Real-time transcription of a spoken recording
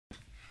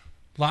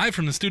Live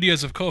from the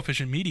studios of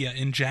Coefficient Media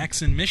in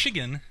Jackson,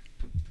 Michigan.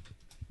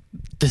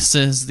 This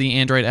is the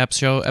Android App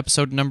Show,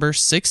 episode number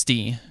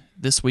 60.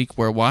 This week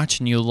we're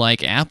watching you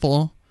like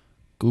Apple,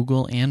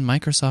 Google, and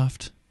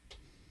Microsoft.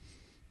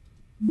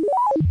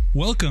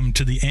 Welcome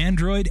to the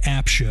Android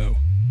App Show.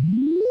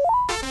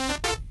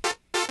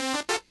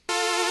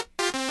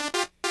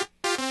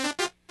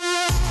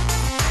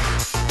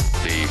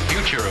 The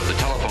future of the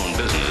telephone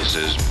business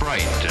is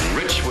bright and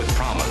rich with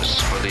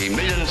promise for the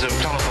millions of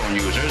telephone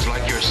users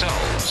like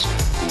yourselves,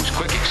 whose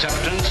quick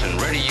acceptance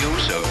and ready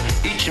use of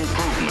each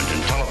improvement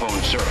in telephone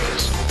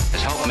service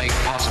has helped make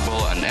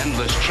possible an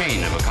endless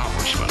chain of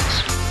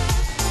accomplishments.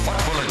 What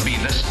will it be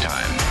this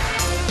time?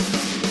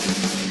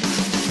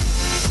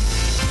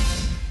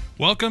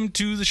 Welcome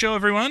to the show,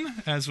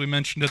 everyone. As we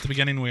mentioned at the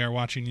beginning, we are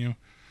watching you.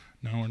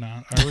 No, we're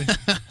not, are we?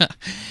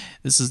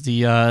 This is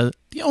the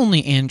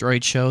only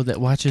Android show that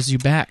watches you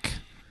back.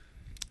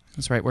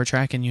 That's right, we're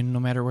tracking you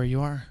no matter where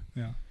you are.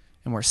 Yeah.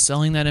 And we're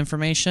selling that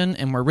information,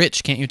 and we're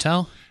rich, can't you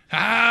tell?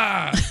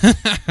 Ah!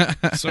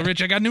 So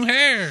rich, I got new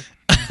hair.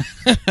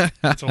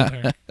 That's old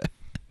hair.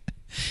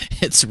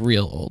 It's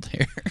real old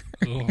hair.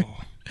 Oh.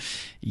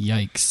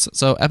 Yikes.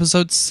 So,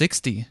 episode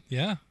 60.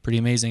 Yeah, Pretty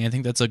amazing. I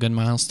think that's a good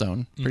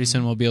milestone. Pretty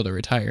soon we'll be able to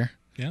retire.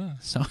 yeah.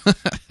 So,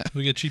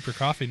 We get cheaper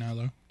coffee now,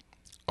 though.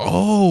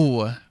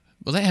 oh,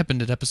 well, that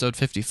happened at episode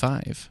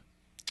 55,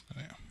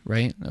 Yeah.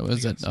 right?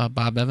 Was it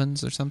Bob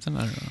Evans or something?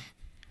 I don't know.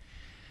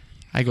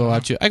 I go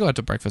out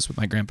to breakfast with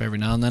my grandpa every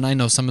now and then. I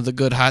know some of the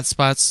good hot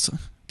spots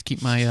to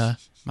keep my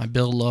my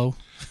bill low.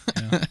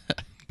 Yeah.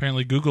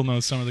 Apparently, Google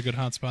knows some of the good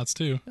hot spots,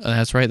 too.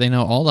 That's right. They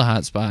know all the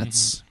hot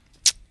spots.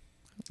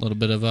 A little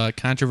bit of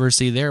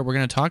controversy there. We're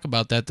going to talk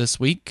about that this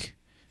week.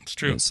 It's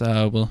true.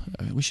 So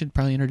we should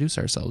probably introduce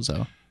ourselves,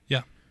 though.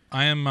 Yeah.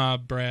 I am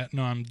Brad.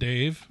 No, I'm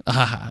Dave.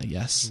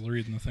 Yes. I was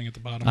reading the thing at the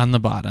bottom. On the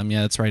bottom.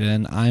 Yeah, that's right.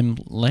 And I'm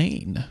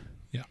Lane.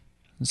 Yeah.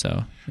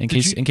 So, in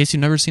case you've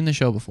never seen the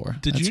show before.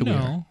 Did that's you who we are.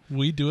 know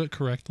we do it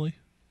correctly?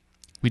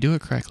 We do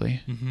it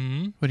correctly.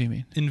 Mm-hmm. What do you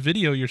mean? In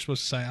video, you're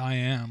supposed to say, I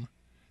am.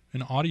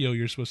 In audio,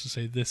 you're supposed to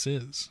say, this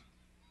is.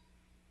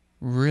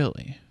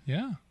 Really?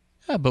 Yeah.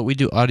 Yeah, but we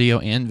do audio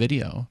and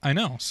video. I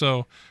know.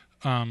 So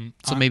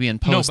Maybe in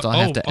post I'll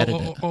have to edit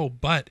it.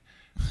 But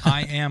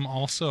I am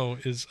also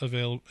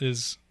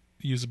is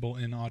usable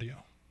in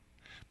audio.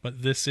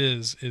 But this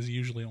is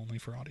usually only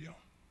for audio.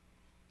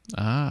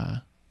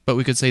 But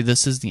we could say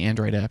this is the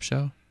Android App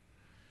Show.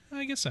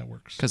 I guess that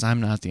works. Because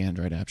I'm not the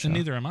Android App Show. And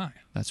neither am I.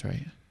 That's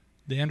right.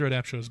 The Android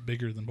App Show is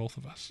bigger than both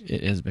of us.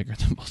 It is bigger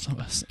than both of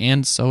us.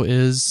 And so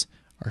is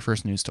our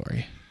first news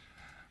story.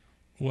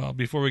 Well,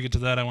 before we get to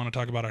that, I want to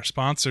talk about our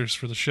sponsors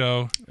for the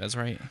show. That's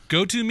right.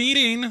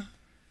 GoToMeeting.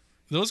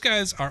 Those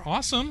guys are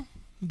awesome.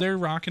 They're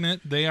rocking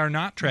it. They are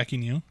not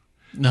tracking you,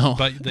 No.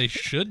 but they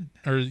should,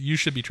 or you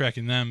should be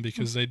tracking them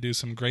because they do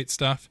some great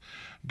stuff.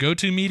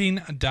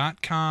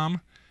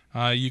 GoToMeeting.com.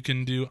 You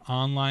can do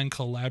online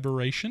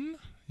collaboration.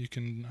 You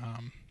can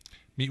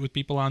meet with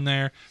people on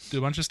there, do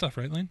a bunch of stuff,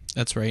 right, Lane?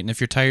 That's right. And if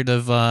you're tired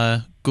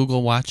of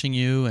Google watching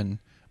you and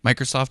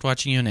Microsoft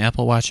watching you and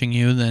Apple watching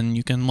you, then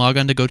you can log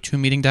on to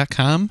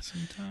GoToMeeting.com,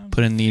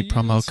 put in the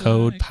promo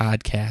code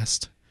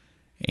podcast,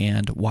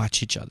 and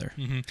watch each other.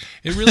 Mm-hmm.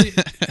 It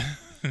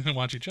really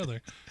watch each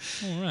other.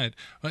 All right.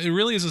 It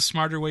really is a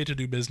smarter way to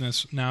do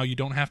business. Now you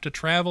don't have to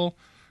travel.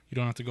 You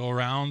don't have to go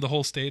around the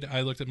whole state. I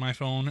looked at my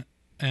phone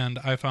and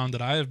I found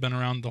that I have been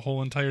around the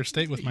whole entire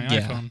state with my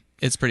iPhone.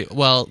 It's pretty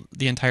well,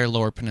 the entire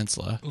Lower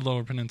Peninsula.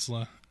 Lower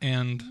Peninsula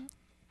and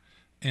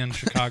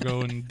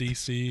Chicago and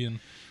DC and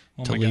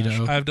oh Toledo. my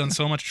gosh. I've done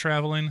so much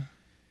traveling.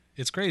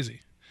 It's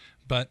crazy.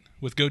 But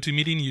with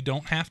GoToMeeting, you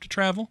don't have to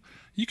travel.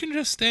 You can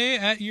just stay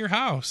at your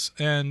house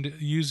and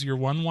use your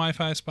one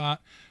Wi-Fi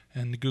spot,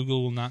 and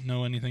Google will not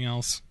know anything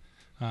else.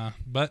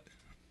 But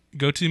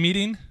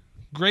GoToMeeting,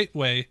 great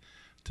way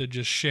to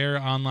just share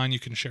online. You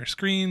can share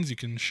screens, you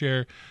can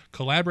share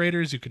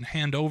collaborators, you can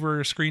hand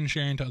over screen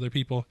sharing to other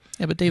people.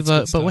 Yeah, but Dave, It's good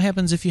but stuff. what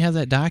happens if you have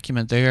that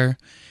document there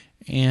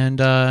and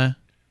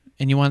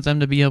you want them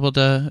to be able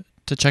to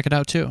check it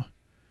out too?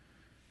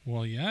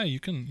 Well, yeah, you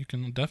can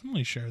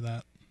definitely share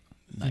that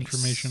Nice.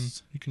 information.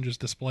 You can just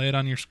display it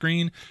on your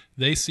screen.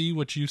 They see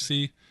what you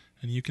see,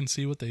 and you can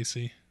see what they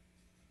see.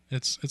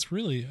 It's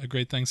really a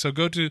great thing. So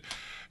go to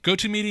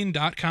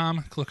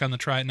GoToMeeting.com, click on the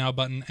Try It Now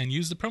button, and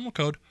use the promo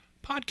code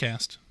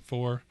podcast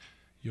for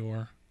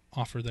your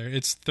offer there.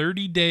 It's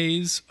 30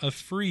 days of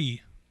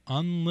free,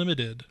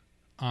 unlimited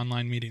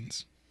online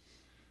meetings.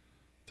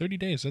 30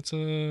 days. That's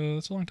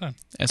a long time.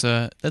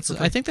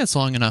 I think that's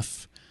long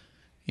enough.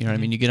 You know what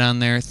I mean? You get on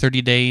there,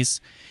 30 days,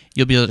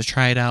 you'll be able to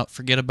try it out,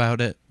 forget about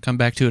it, come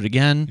back to it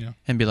again,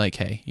 and be like,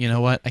 hey, you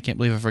know what? I can't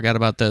believe I forgot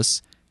about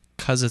this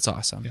because it's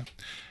awesome. Yeah.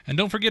 And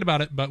don't forget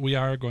about it, but we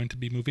are going to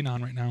be moving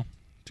on right now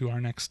to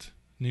our next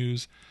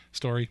news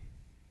story.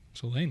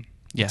 So, Lane.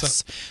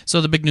 Yes. So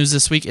the big news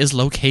this week is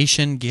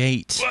Location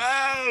Gate.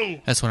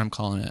 Whoa! That's what I'm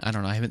calling it. I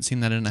don't know. I haven't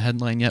seen that in a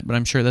headline yet, but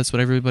I'm sure that's what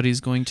everybody's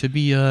going to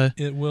be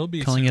It will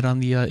be calling soon. it on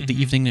the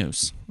evening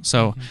news.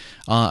 So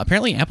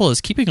apparently Apple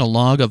is keeping a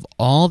log of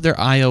all their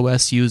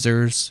iOS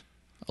users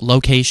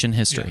location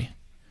history,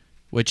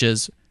 which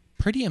is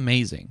pretty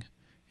amazing,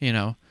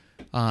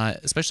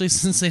 especially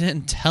since they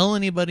didn't tell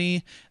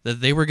anybody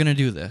that they were going to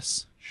do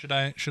this. Should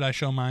I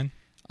show mine?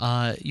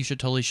 You should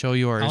totally show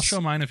yours. I'll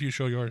show mine if you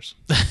show yours.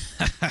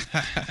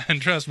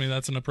 And trust me,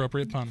 that's an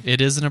appropriate pun.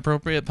 It is an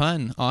appropriate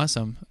pun.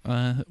 Awesome.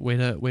 Way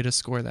to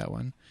score that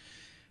one.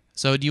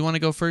 So, do you want to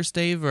go first,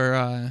 Dave,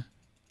 or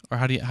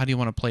how do you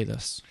want to play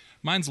this?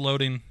 Mine's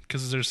loading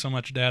because there's so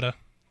much data.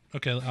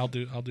 Okay, I'll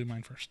do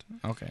mine first.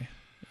 Okay.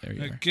 There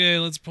you are. Okay,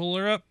 let's pull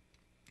her up.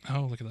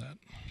 Oh, look at that.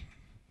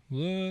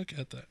 Look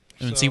at that.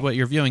 And see, what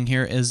you're viewing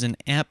here is an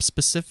app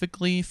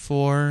specifically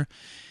for.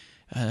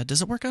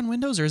 Does it work on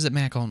Windows or is it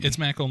Mac only? It's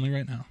Mac only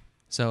right now.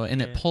 So, and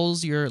it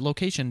pulls your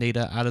location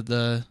data out of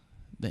the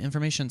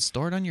information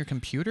stored on your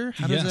computer?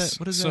 How does that?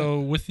 What is so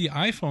with the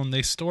iPhone,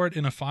 they store it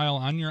in a file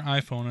on your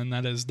iPhone, and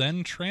that is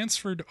then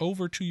transferred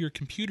over to your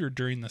computer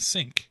during the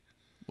sync.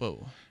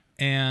 Whoa.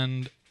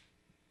 And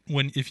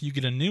if you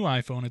get a new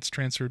iPhone, it's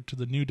transferred to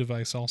the new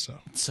device also.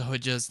 So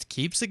it just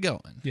keeps it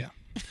going. Yeah.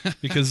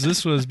 Because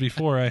this was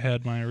before I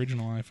had my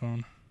original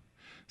iPhone.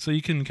 So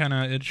you can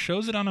it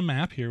shows it on a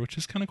map here, which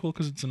is kind of cool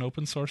because it's an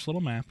open source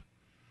little map.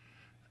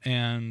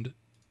 And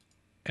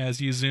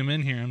as you zoom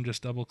in here, I'm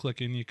just double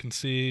clicking, you can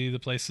see the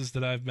places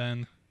that I've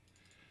been,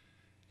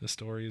 the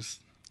stories.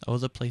 Oh,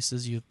 the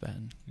places you've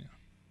been.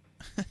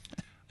 Yeah.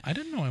 I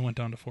didn't know I went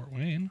down to Fort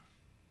Wayne.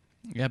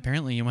 Yeah,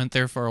 apparently you went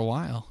there for a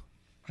while.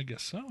 I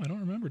guess so. I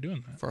don't remember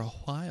doing that. For a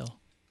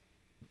while.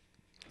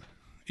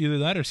 Either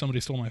that or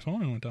somebody stole my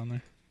phone and went down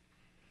there.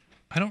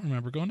 I don't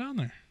remember going down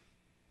there.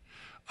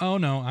 Oh,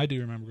 no, I do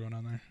remember going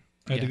down there.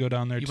 I had to go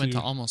down there, You went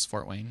to almost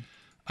Fort Wayne.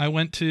 I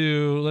went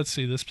to, let's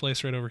see, this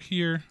place right over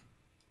here.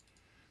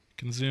 You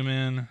can zoom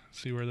in,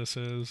 see where this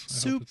is.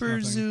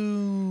 Super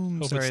zoom.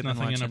 Hope Sorry, it's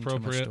nothing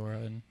inappropriate.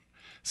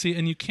 See,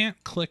 and you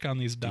can't click on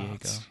these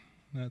dots. Diego.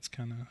 That's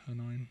kind of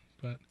annoying.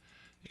 But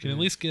you can at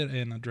least get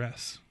an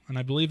address. And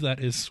I believe that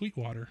is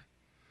Sweetwater,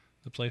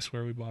 the place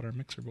where we bought our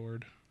mixer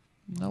board.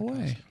 No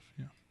way.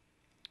 Yeah.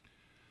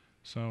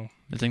 So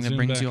the thing that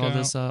brings you all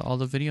this, all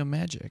the video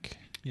magic.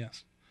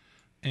 Yes.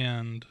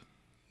 And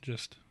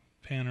just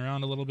pan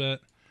around a little bit.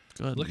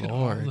 Good Look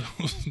Lord. at all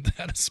those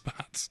data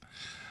spots.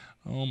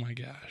 Oh my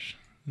gosh.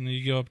 And then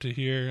you go up to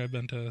here. I've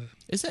been to.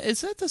 Is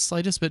that the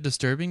slightest bit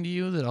disturbing to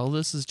you that all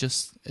this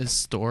is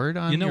stored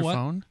on your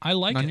phone? I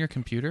like on it. Your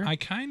computer? I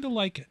kind of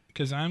like it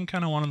because I'm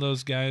kind of one of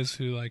those guys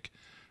who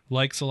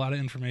likes a lot of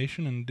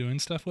information and doing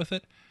stuff with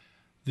it.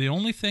 The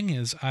only thing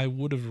is, I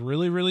would have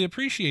really, really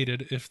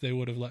appreciated if they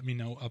would have let me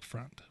know up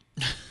front.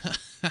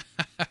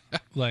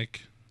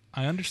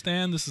 I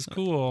understand this is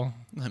cool.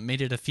 That made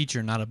it a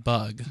feature, not a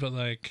bug. But,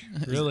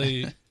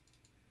 really,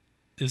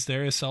 is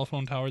there a cell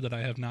phone tower that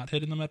I have not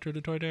hit in the Metro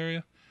Detroit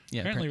area?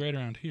 Yeah, apparently right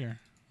around here.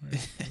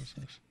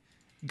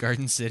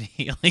 Garden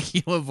City. Like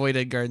you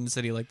avoided Garden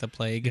City like the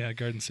plague. Yeah,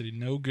 Garden City.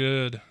 No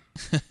good.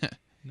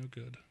 No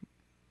good.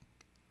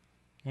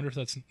 Wonder if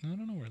that's... I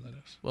don't know where that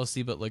is. Well,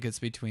 see, but look, it's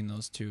between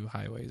those two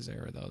highways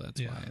there, though.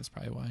 That's why. That's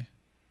probably why.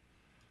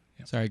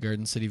 Yep. Sorry,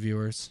 Garden City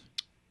viewers.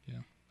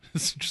 Yeah.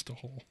 It's just a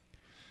hole.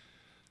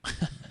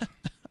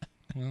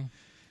 Well,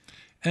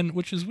 and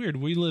which is weird.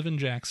 We live in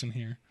Jackson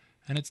here,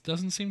 and it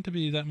doesn't seem to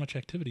be that much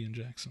activity in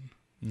Jackson.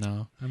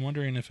 No. I'm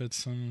wondering if it's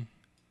some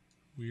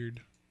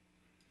weird...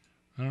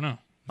 I don't know.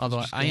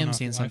 Although I am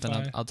seeing something.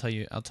 I'll tell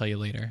you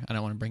later. I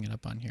don't want to bring it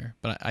up on here,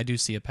 but I do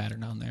see a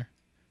pattern on there.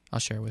 I'll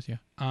share with you.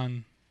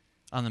 On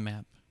the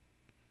map.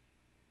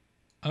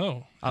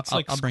 Oh,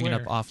 I'll bring it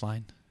up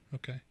offline.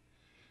 Okay.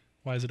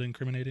 Why is it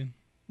incriminating?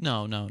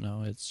 No.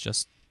 It's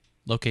just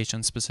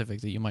location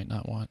specific that you might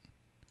not want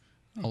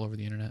all over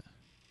the internet.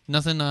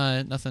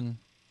 Nothing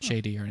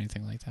shady or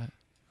anything like that.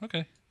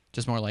 Okay.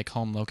 Just more like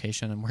home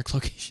location and work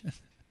location.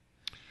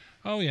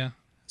 Oh yeah.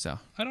 So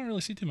I don't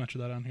really see too much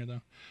of that on here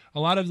though. A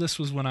lot of this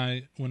was when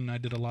I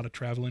did a lot of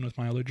traveling with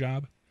my other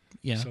job.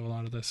 Yeah. So a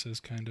lot of this is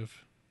kind of.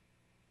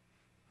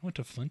 I went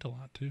to Flint a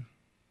lot too.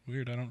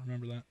 Weird. I don't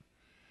remember that.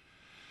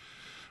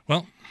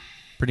 Well,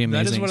 pretty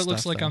amazing. That is what it stuff,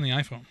 looks like though. on the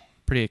iPhone.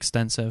 Pretty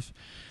extensive.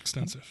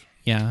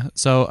 Yeah.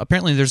 So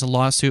apparently there's a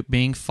lawsuit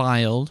being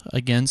filed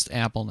against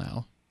Apple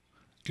now.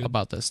 Good.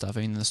 About this stuff.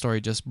 I mean, the story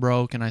just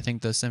broke, and I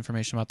think this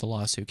information about the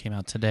lawsuit came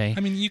out today.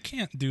 I mean, you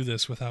can't do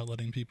this without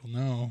letting people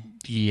know.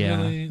 Yeah,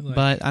 really?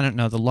 But I don't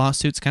know. The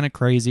lawsuit's kind of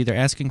crazy. They're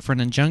asking for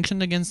an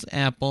injunction against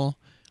Apple,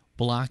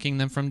 blocking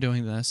them from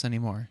doing this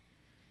anymore.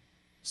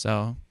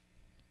 So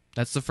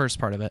that's the first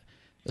part of it.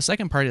 The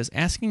second part is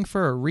asking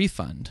for a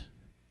refund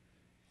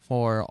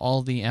for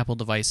all the Apple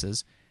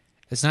devices.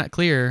 It's not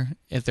clear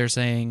if they're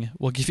saying,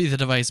 we'll give you the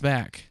device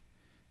back.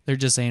 They're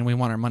just saying, we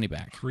want our money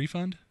back.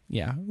 Refund?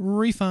 Yeah,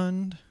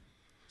 refund.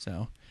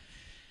 So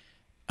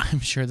I'm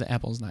sure that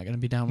Apple's not going to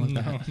be down with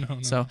that. No.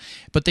 So,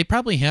 but they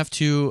probably have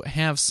to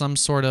have some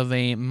sort of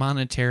a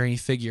monetary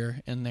figure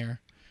in there.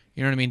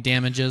 You know what I mean?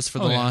 Damages for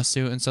the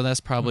lawsuit. And so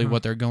that's probably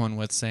what they're going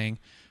with, saying,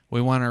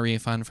 we want a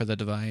refund for the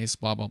device,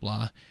 blah, blah,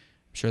 blah.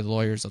 I'm sure the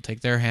lawyers will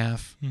take their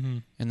half. Mm-hmm.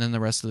 And then the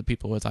rest of the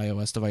people with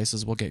iOS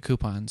devices will get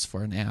coupons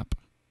for an app.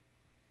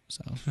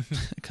 So,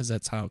 because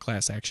that's how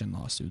class action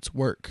lawsuits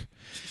work.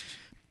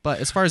 But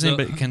as far as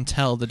anybody can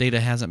tell, the data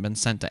hasn't been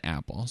sent to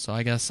Apple. So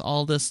I guess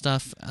all this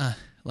stuff,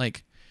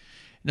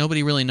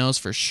 nobody really knows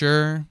for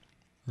sure.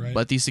 Right.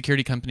 But these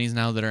security companies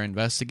now that are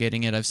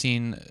investigating it, I've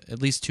seen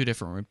at least 2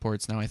 different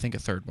reports now. I think a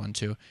third one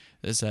too.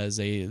 That says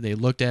they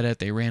looked at it,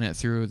 they ran it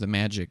through the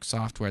magic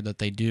software that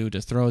they do to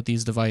throw at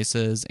these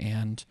devices,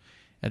 and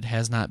it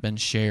has not been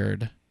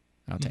shared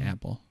out to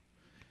Apple.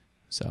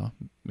 So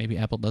maybe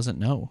Apple doesn't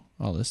know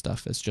all this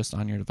stuff. It's just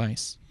on your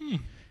device.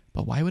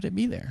 But why would it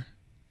be there?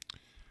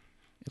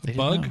 A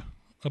bug?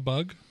 A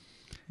bug?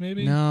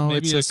 Maybe? No,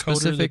 maybe it's a a coder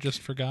specific... that just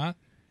forgot.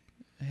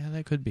 Yeah,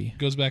 that could be.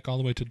 Goes back all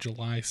the way to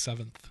July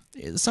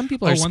 7th. Some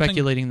people are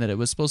speculating that it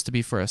was supposed to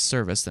be for a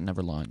service that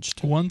never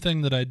launched. One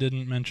thing that I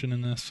didn't mention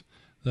in this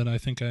that I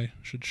think I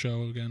should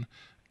show again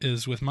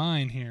is with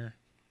mine here.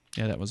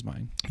 Yeah, that was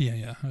mine.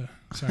 Yeah.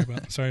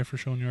 Sorry for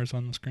showing yours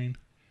on the screen.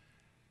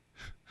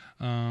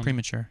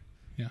 Premature.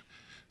 Yeah.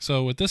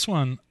 So with this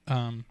one,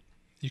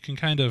 you can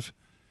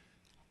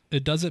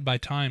it does it by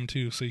time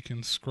too, so you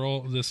can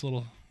scroll this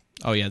little.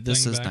 Oh yeah,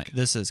 this is back.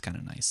 this is kind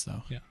of nice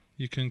though. Yeah,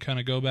 you can kind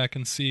of go back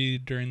and see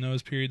during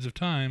those periods of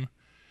time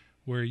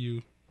where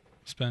you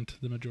spent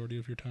the majority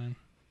of your time.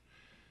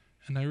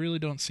 And I really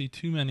don't see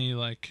too many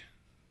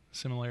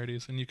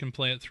similarities, and you can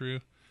play it through,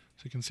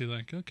 so you can see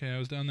okay, I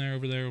was down there,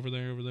 over there, over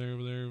there, over there,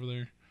 over there, over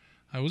there.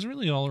 I was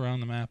really all around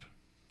the map,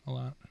 a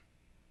lot.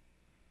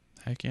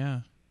 Heck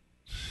yeah.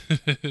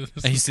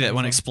 You see that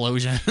one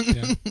explosion?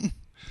 Yeah.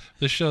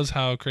 This shows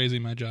how crazy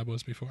my job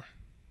was before,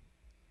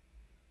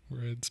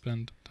 where I'd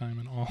spend time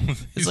in all of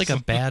these. It's like a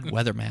bad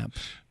weather map.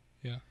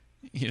 Yeah.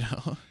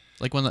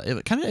 Like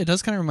it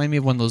does kind of remind me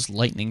of one of those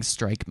lightning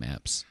strike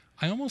maps.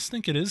 I almost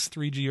think it is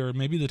 3G, or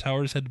maybe the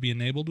towers had to be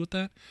enabled with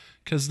that,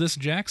 because this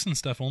Jackson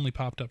stuff only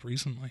popped up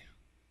recently.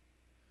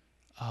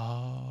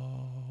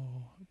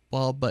 Oh.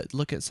 Well, but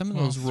look at some of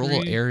those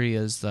rural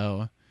areas,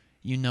 though.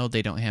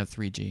 They don't have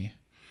 3G.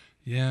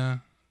 Yeah.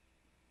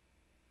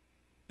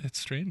 It's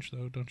strange,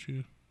 though, don't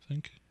you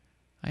think?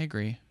 I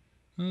agree.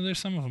 There's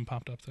some of them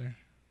popped up there.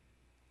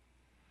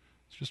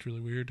 It's just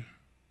really weird.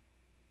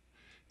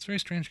 It's very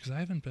strange, because I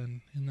haven't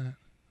been in that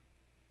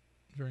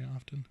very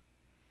often.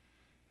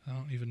 I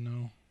don't even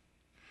know.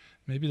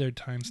 Maybe their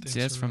timestamps.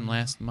 See, that's from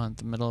last month,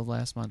 the middle of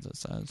last month, it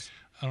says.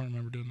 I don't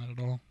remember doing that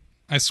at all.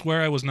 I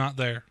swear I was not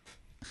there,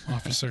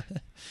 officer.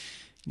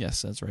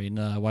 Yes, that's right.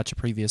 Watch a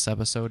previous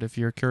episode if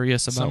you're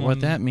curious about what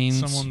that means.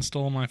 Someone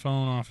stole my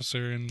phone,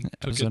 officer, and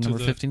took it to number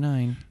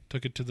 59.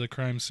 Took it to the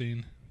crime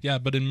scene. Yeah,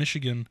 but in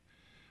Michigan,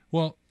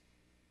 well,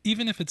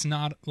 even if it's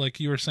not, like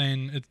you were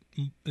saying, it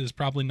is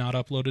probably not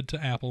uploaded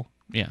to Apple.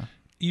 Yeah.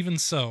 Even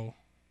so,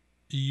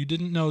 you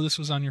didn't know this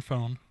was on your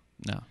phone.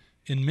 No.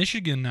 In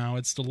Michigan now,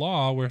 it's the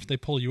law where if they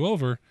pull you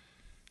over,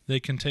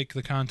 they can take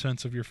the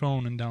contents of your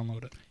phone and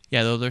download it.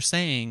 Yeah, though they're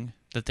saying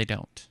that they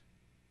don't.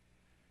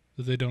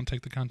 That they don't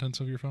take the contents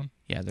of your phone?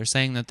 Yeah, they're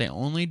saying that they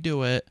only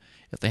do it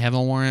if they have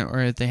a warrant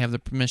or if they have the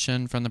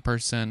permission from the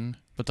person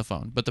with the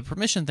phone. But the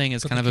permission thing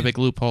is kind of a big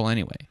loophole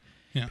anyway.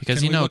 Yeah.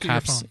 Because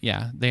cops,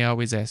 they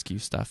always ask you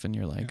stuff and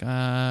you're like, if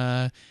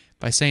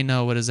I say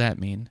no, what does that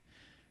mean?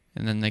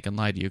 And then they can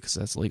lie to you because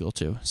that's legal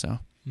too. So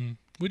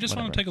we just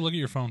want to take a look at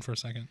your phone for a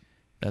second.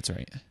 That's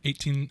right.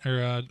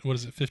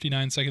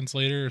 59 seconds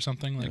later or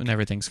something? And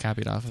everything's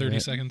copied off 30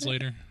 seconds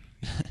later.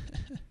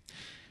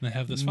 They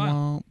have this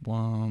file.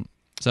 Womp.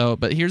 So,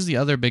 but here's the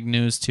other big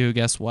news too.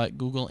 Guess what?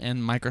 Google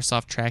and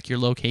Microsoft track your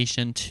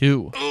location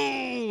too.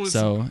 Oh!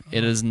 So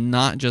it is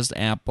not just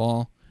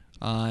Apple.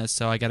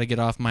 So I got to get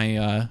off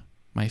my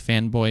my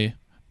fanboy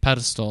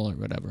pedestal or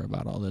whatever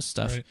about all this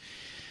stuff. Right.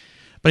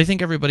 But I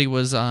think everybody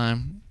was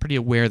pretty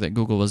aware that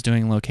Google was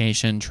doing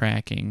location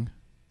tracking.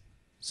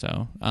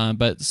 So,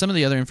 but some of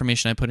the other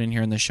information I put in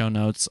here in the show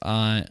notes,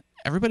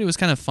 everybody was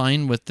kind of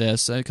fine with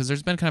this because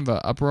there's been kind of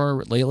an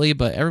uproar lately,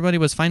 but everybody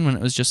was fine when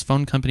it was just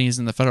phone companies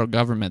and the federal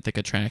government that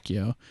could track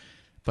you.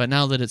 But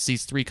now that it's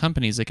these three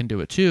companies that can do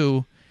it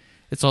too,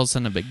 it's all of a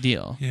sudden a big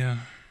deal. Yeah.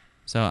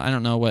 So I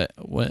don't know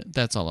what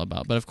that's all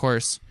about. But of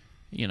course,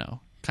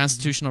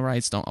 constitutional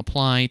rights don't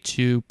apply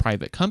to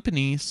private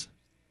companies.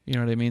 You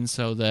know what I mean?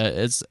 So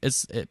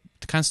the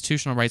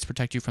constitutional rights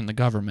protect you from the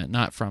government,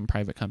 not from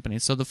private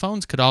companies. So the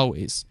phones could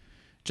always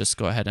just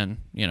go ahead and,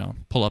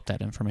 pull up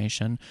that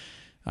information.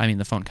 I mean,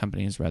 the phone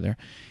companies, rather.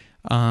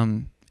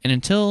 And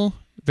until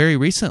very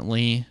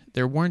recently,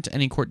 there weren't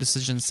any court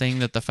decisions saying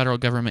that the federal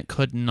government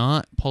could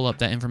not pull up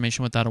that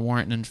information without a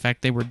warrant. And in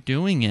fact, they were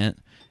doing it.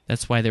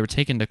 That's why they were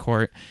taken to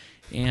court.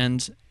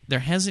 And there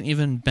hasn't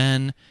even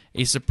been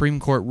a Supreme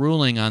Court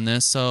ruling on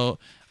this. So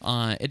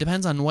it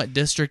depends on what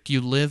district you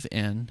live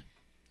in,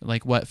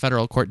 like what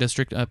federal court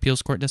district,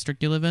 appeals court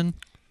district you live in.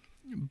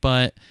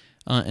 But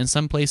in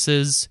some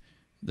places,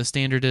 the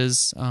standard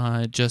is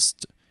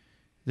just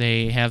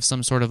they have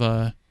some sort of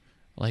a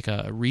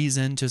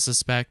reason to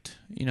suspect,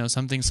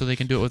 something, so they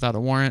can do it without a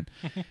warrant.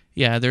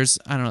 Yeah, there's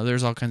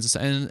all kinds of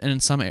stuff. And in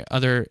some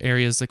other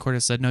areas, the court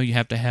has said, no, you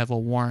have to have a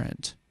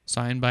warrant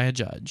signed by a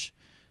judge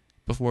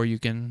before you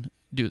can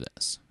do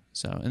this.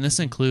 So, and this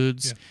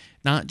includes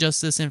not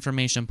just this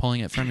information,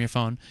 pulling it from your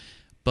phone,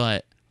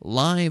 but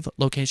live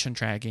location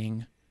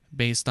tracking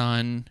based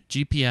on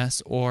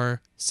GPS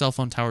or cell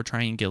phone tower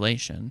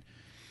triangulation,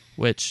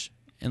 which,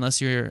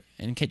 unless you're,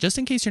 just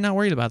in case you're not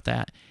worried about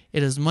that,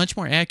 it is much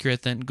more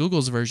accurate than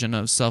Google's version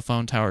of cell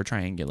phone tower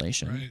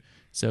triangulation. Right.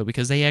 So,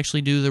 because they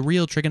actually do the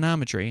real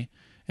trigonometry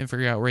and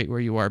figure out right where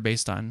you are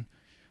based on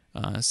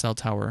cell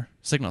tower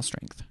signal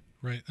strength.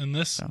 Right. And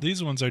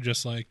these ones are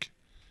just like,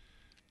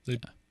 they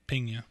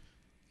ping you.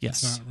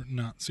 Yes. It's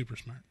not super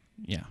smart.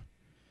 Yeah.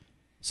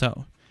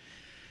 So,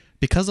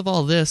 because of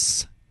all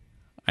this,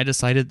 I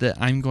decided that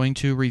I'm going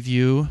to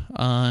review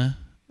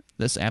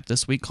this app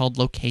this week called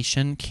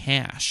Location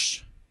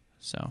Cache.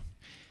 So,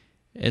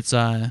 it's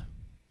I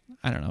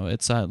don't know.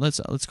 It's let's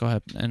go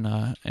ahead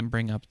and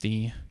bring up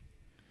the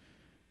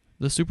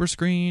super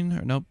screen.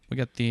 Or nope, we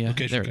got the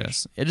there it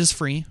is. It is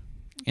free,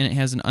 and it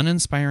has an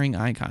uninspiring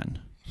icon.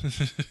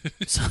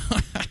 So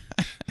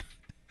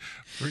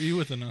free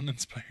with an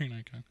uninspiring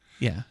icon.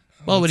 Yeah.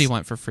 Well, what do you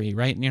want for free,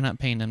 right? And you're not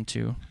paying them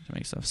to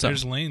make stuff. So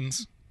there's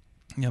lanes.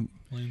 Yep.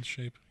 Lane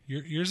shape.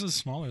 Yours is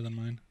smaller than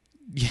mine.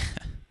 Yeah.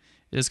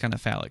 It is kind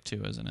of phallic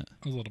too, isn't it?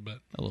 A little bit.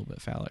 A little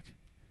bit phallic.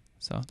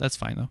 So that's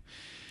fine though.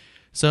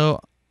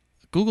 So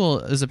Google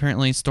is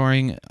apparently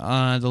storing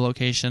the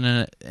location,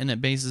 and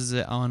it bases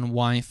it on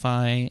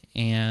Wi-Fi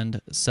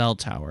and cell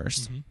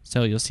towers. Mm-hmm.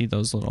 So you'll see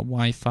those little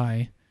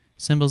Wi-Fi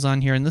symbols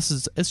on here, and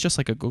it's just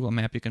like a Google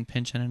map. You can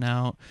pinch in and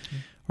out,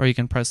 or you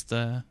can press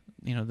the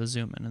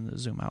zoom in and the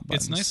zoom out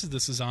buttons. It's nice that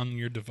this is on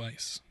your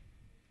device.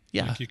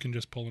 Yeah. Like you can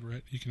just pull it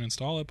right. You can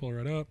install it, pull it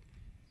right up.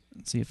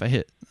 Let's see if I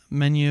hit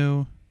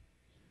menu.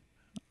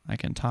 I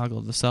can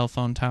toggle the cell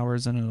phone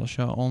towers, and it'll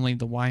show only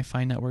the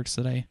Wi-Fi networks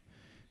that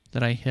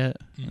I hit,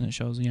 and it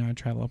shows I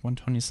travel up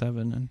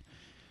 127, and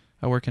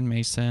I work in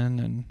Mason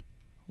and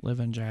live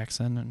in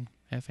Jackson and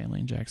have family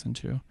in Jackson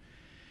too.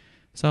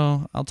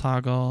 So I'll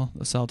toggle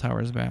the cell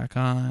towers back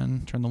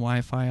on, turn the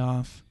Wi-Fi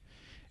off,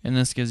 and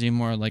this gives you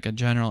more like a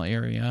general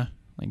area.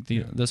 Like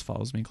this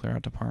follows me clear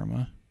out to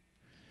Parma.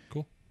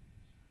 Cool.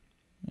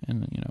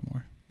 And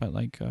more, but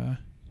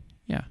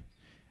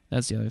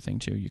that's the other thing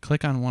too. You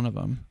click on one of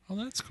them. Oh,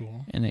 that's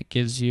cool. And it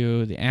gives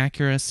you the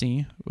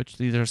accuracy, which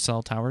these are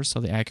cell towers, so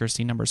the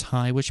accuracy number is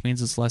high, which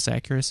means it's less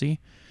accuracy.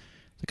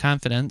 The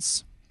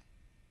confidence,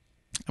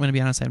 I'm going to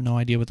be honest, I have no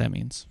idea what that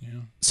means.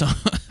 Yeah. So,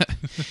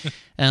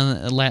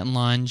 and Latin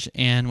Longe,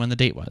 and when the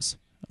date was.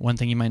 One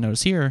thing you might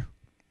notice here,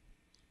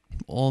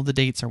 all the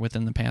dates are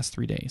within the past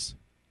 3 days.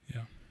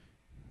 Yeah.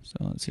 So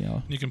let's see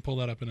how. You can pull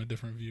that up in a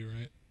different view,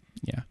 right?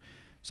 Yeah.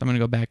 So I'm going to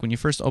go back. When you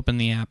first open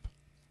the app,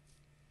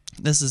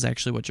 this is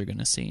actually what you're going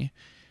to see.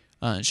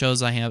 It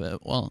shows I have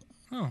it. Well,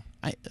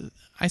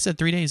 I said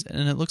 3 days,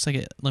 and it looks like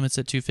it limits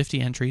it to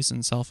 50 entries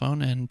in cell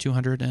phone and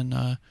 200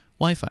 in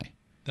Wi-Fi.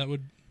 That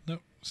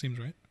seems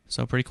right.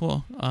 So pretty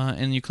cool.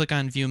 And you click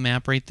on View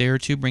Map right there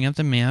to bring up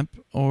the map,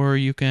 or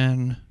you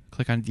can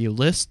click on View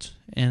List,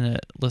 and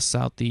it lists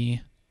out the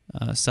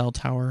cell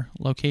tower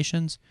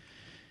locations.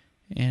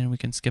 And we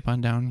can skip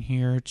on down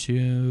here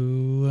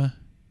to...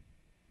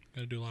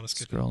 Got to do a lot of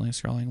skipping.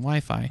 Scrolling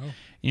Wi-Fi. Oh.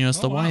 You notice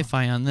the wow.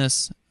 Wi-Fi on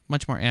this,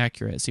 much more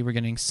accurate. See, we're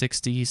getting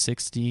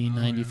 60,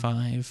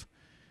 95.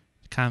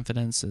 Yeah.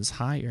 Confidence is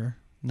higher,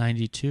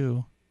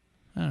 92.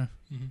 I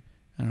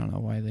don't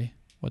know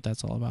what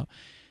that's all about.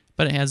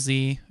 But it has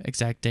the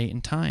exact date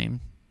and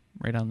time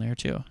right on there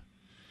too.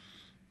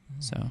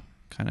 So,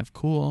 kind of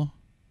cool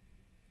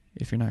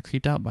if you're not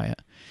creeped out by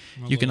it.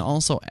 You can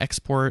also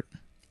export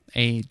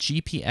a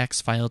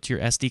GPX file to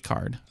your SD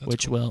card,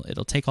 which cool.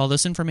 It'll take all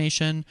this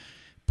information,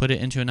 put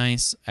it into a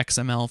nice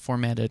XML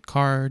formatted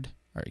card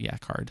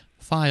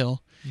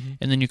file,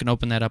 and then you can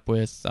open that up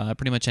with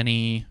pretty much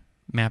any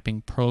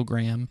mapping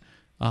program.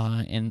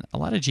 And a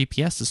lot of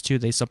GPSs too,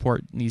 they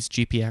support these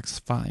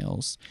GPX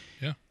files.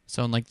 Yeah.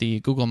 So like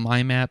the Google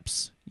My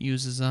Maps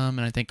uses them,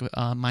 and I think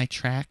My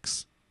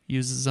Tracks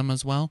uses them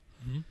as well.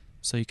 Mm-hmm.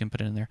 So you can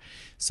put it in there.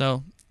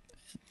 So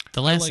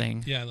the last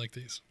thing. Yeah, I like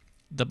these.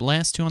 The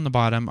last two on the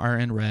bottom are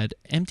in red,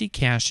 empty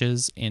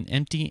caches and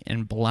empty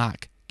and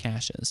block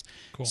caches.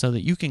 Cool. So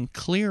that you can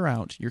clear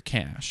out your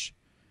cache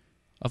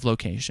of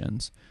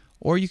locations,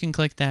 or you can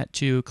click that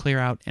to clear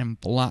out and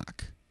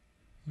block.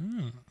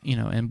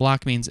 And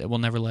block means it will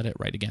never let it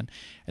write again.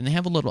 And they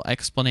have a little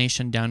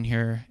explanation down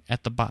here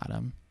at the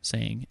bottom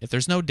saying, if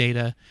there's no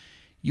data,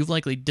 you've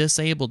likely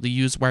disabled the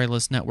use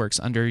wireless networks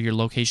under your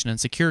location and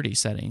security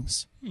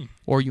settings,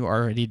 or you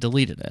already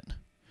deleted it.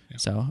 Yeah.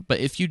 So, but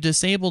if you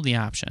disable the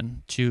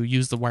option to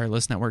use the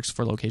wireless networks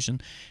for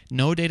location,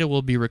 no data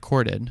will be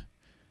recorded.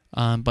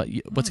 But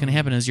what's going to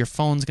happen is your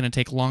phone's going to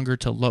take longer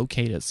to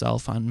locate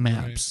itself on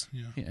maps,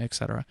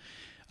 etc.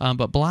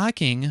 But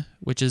blocking,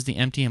 which is the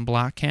empty and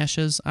block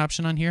caches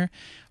option on here,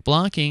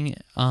 blocking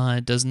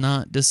does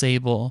not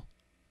disable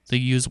the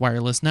use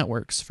wireless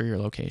networks for your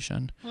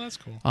location. Well, that's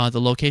cool.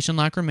 The location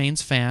lock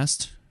remains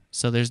fast,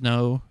 so there's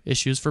no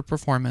issues for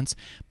performance,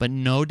 but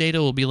no data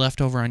will be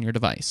left over on your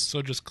device. So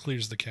it just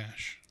clears the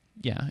cache.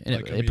 Yeah,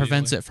 it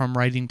prevents it from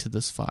writing to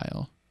this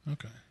file.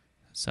 Okay.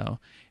 So,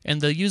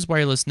 and the Use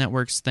Wireless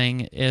Networks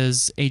thing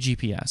is a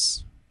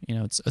GPS.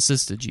 It's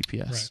assisted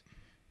GPS. Right.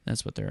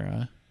 That's what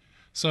they're...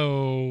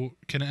 So,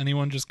 can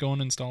anyone just go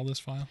and install this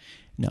file?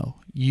 No.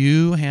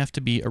 You have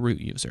to be a root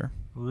user.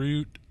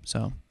 Root.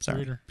 So, sorry.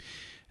 Rooter.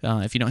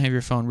 If you don't have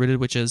your phone rooted,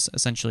 which is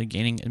essentially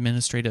gaining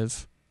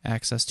administrative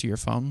access to your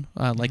phone,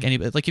 like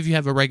if you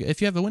have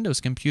a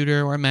Windows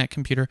computer or a Mac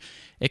computer,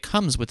 it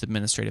comes with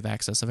administrative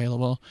access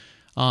available.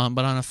 But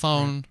on a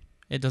phone,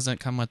 it doesn't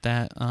come with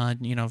that.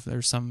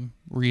 There's some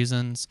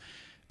reasons.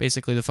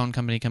 Basically, the phone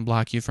company can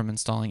block you from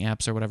installing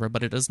apps or whatever,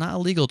 but it is not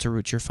illegal to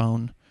root your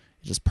phone.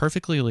 It is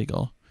perfectly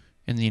legal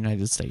in the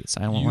United States.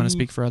 I don't want to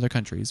speak for other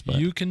countries, but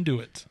you can do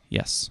it.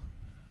 Yes.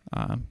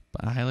 But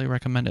I highly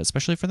recommend it,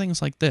 especially for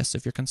things like this.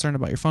 If you're concerned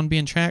about your phone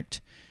being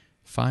tracked,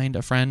 find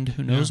a friend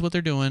who knows what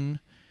they're doing,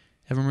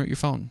 have them root your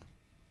phone.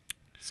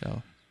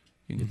 So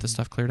you can get this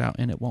stuff cleared out,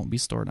 and it won't be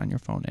stored on your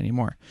phone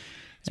anymore.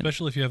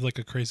 Especially if you have like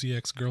a crazy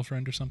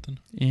ex-girlfriend or something.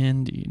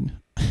 Indeed.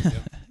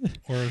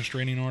 Or a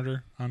restraining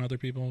order on other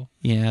people.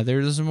 Yeah,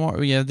 there's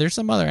more. Yeah, there's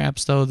some other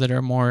apps though that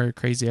are more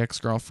crazy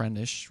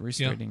ex-girlfriend-ish,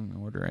 restraining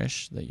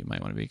order-ish that you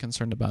might want to be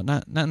concerned about.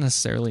 Not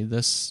necessarily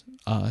this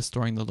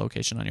storing the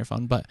location on your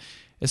phone, but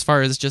as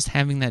far as just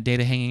having that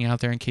data hanging out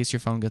there in case your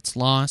phone gets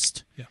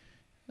lost. Yeah.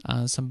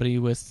 Somebody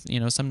with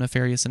some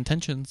nefarious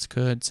intentions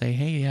could say,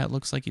 "Hey, yeah, it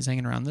looks like he's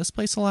hanging around this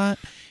place a lot,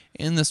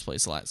 in this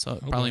place a lot." So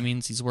it probably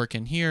means he's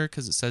working here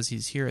because it says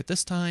he's here at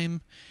this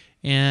time,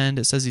 and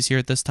it says he's here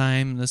at this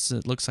time.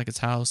 It looks like his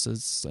house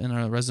is in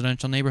a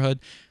residential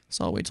neighborhood.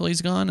 So I'll wait till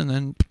he's gone and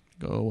then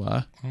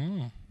go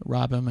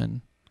rob him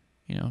and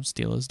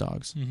steal his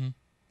dogs. Mm-hmm.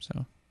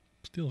 So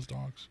steal his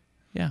dogs.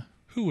 Yeah.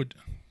 Who would?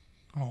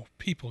 Oh,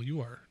 people, you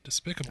are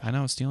despicable. I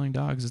know, stealing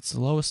dogs. It's the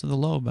lowest of the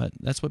low, but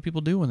that's what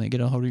people do when they get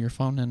a hold of your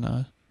phone and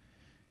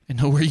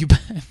know where you've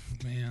been.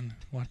 Man,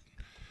 what?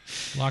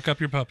 Lock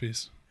up your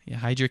puppies. Yeah,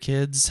 hide your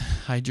kids,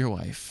 hide your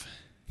wife.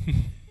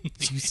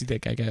 Did you see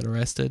that guy got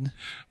arrested?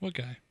 What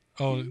guy?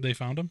 Oh, they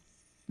found him?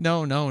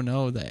 No.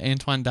 The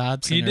Antoine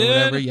Dobson He or did?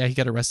 whatever. Yeah, he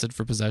got arrested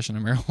for possession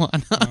of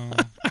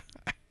marijuana.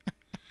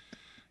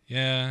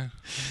 Yeah.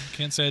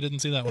 Can't say I didn't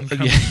see that one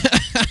coming.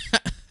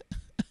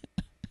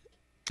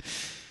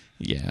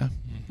 Yeah.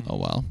 Oh,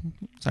 well.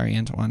 Sorry,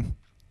 Antoine.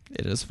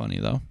 It is funny,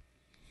 though.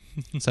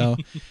 So,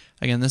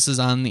 again, this is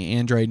on the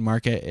Android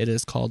market. It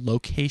is called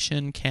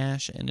Location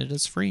Cache, and it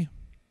is free.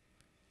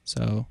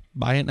 So,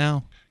 buy it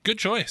now. Good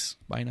choice.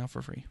 Buy now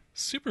for free.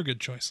 Super good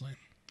choice, Lane.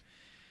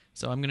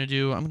 So, I'm gonna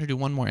do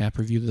one more app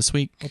review this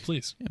week. Oh,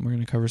 please. And we're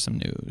gonna cover some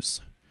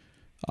news.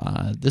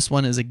 This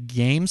one is a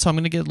game, so I'm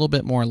gonna get a little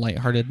bit more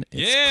lighthearted.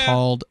 It's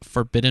called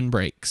Forbidden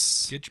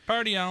Brakes. Get your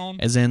party on.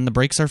 As in, the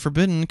brakes are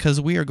forbidden because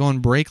we are going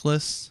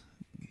brakeless.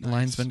 The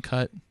line's been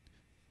cut.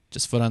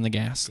 Just foot on the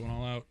gas. Going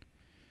all out.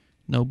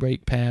 No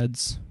brake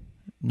pads.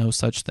 No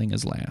such thing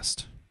as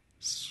last.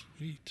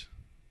 Sweet.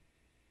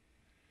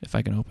 If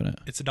I can open it.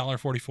 It's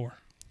 $1.44.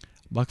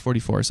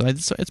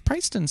 $1.44. So it's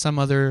priced in some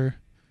other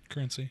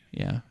currency.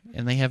 Yeah,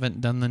 and they haven't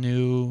done the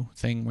new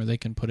thing where they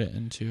can put it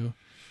into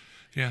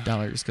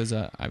dollars because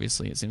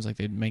obviously it seems like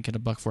they'd make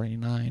it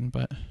 $1.49,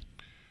 but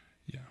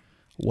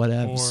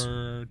whatever.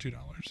 Or $2.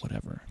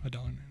 Whatever.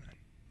 $1.99.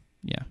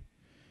 Yeah.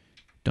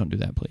 Don't do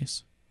that,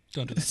 please.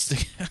 Don't do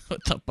that.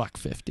 With the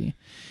 $1.50.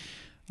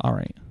 All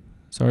right.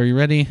 So are you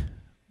ready?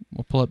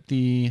 We'll pull up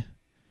the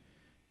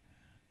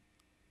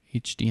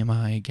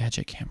HDMI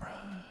gadget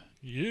camera.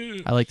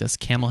 Yeah. I like this.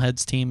 Camel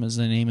Heads Team is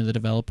the name of the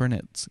developer, and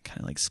it's kind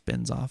of like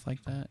spins off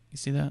like that. You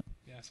see that?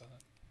 Yeah, I saw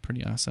that.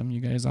 Pretty awesome.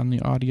 You guys on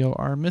the audio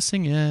are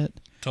missing it.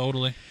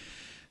 Totally.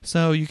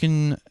 So you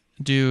can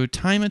do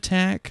Time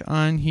Attack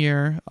on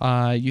here.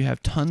 You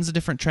have tons of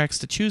different tracks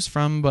to choose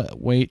from, but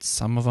wait,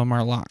 some of them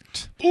are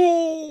locked.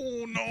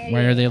 Oh, no.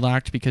 Why are they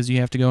locked? Because you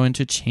have to go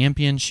into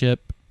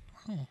Championship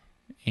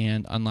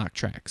and unlock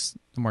tracks.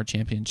 The more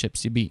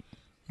championships you beat.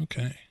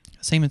 Okay.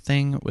 Same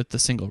thing with the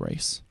single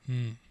race.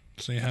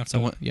 So you have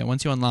to...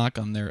 once you unlock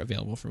them, they're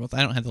available for both.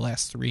 I don't have the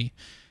last 3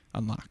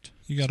 unlocked.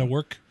 You got to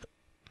work.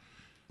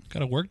 Got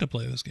to work to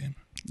play this game.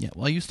 Yeah,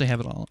 well, I used to have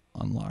it all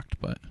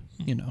unlocked, but,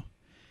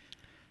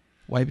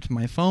 wiped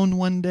my phone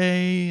one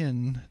day,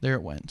 and there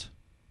it went.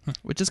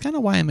 Which is kind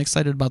of why I'm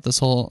excited about this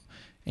whole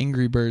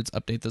Angry Birds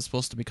update that's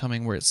supposed to be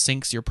coming, where it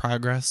syncs your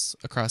progress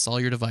across all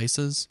your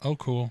devices. Oh,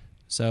 cool.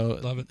 So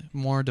love it.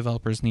 More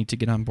developers need to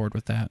get on board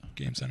with that.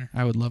 Game Center.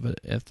 I would love it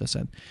if this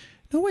said,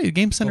 no way,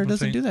 Game Center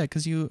doesn't do that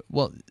because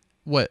what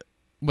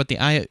the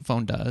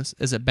iPhone does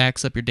is it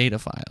backs up your data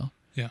file.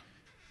 Yeah.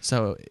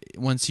 So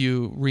once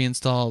you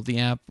reinstall the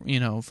app,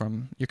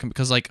 from your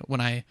because like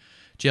when I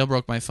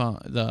jailbroke my phone,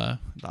 the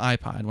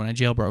iPod, when I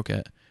jailbroke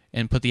it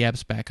and put the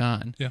apps back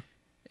on, it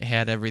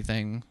had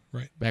everything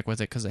back with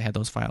it because it had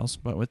those files.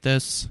 But with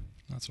this,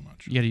 not so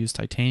much. You got to use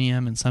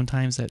titanium, and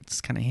sometimes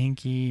that's kind of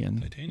hinky.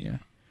 And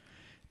titanium.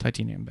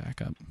 Titanium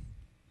backup.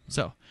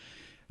 So,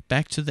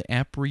 back to the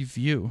app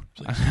review.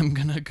 Please. I'm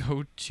going to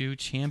go to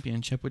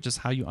Championship, which is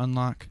how you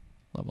unlock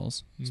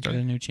levels. Okay. Start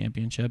a new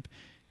championship.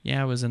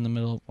 Yeah, I was in the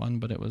middle of one,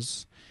 but it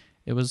was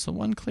the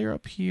one clear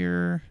up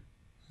here.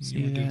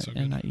 See that? So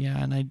and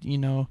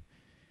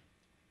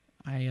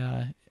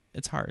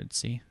It's hard.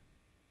 See,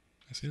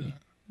 I see that.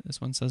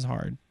 this one says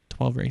hard.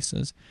 12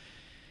 races.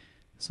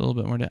 It's a little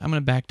bit more. I'm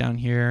gonna back down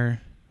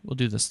here. We'll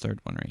do this third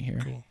one right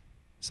here. Cool.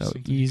 So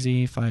Something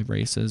easy, 5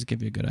 races.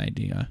 Give you a good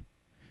idea.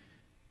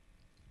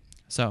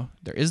 So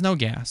there is no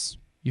gas.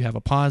 You have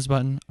a pause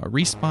button, a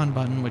respawn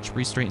button, which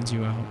re-straightens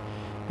you out,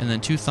 and then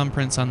 2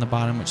 thumbprints on the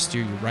bottom, which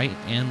steer you right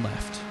and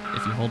left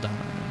if you hold down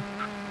on them.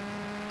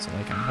 So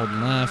like I'm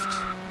holding left,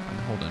 I'm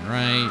holding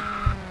right,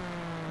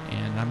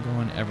 and I'm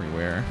going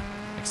everywhere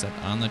except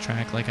on the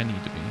track like I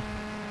need to be.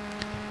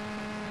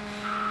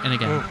 And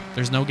again,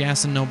 there's no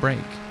gas and no brake.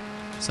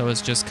 So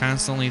it's just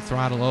constantly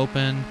throttle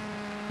open,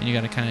 and you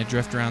got to kind of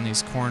drift around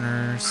these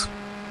corners.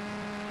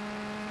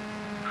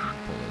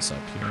 Pull this up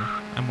here.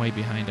 I'm way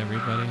behind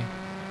everybody.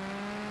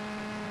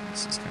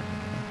 This is kind of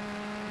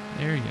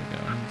there you go. You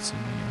can see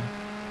me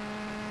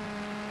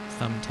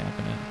thumb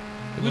tapping it.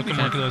 Look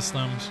at those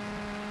thumbs.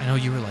 I know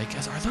you were like,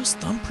 are those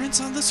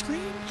thumbprints on the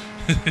screen?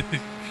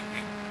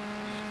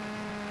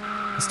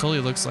 This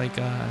totally looks like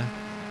I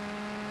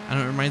don't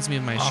know, it reminds me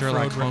of my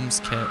Sherlock Holmes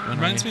kit.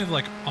 Reminds me of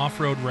like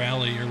Off-Road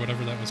Rally or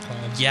whatever that was called.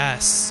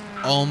 Yes.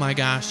 Oh my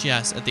gosh,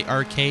 yes. At the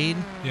arcade.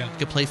 Yeah. You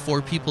could play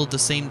 4 people at the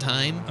same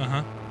time.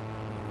 Uh-huh.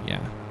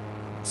 Yeah.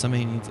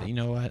 Somebody needs it. You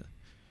know what?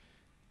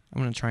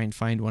 I'm going to try and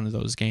find one of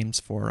those games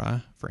for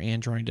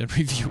Android and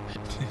review it.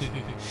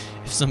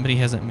 If somebody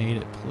hasn't made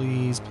it,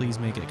 please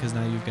make it, because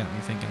now you've got me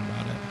thinking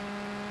about it.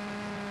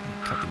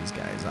 Cut these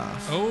guys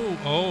off.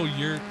 Whoa.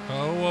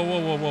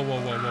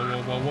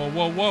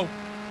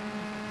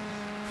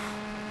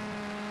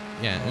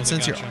 Yeah, and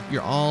since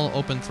you're all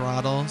open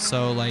throttle,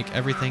 so like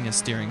everything is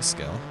steering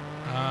skill.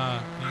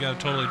 You gotta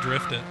totally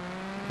drift it.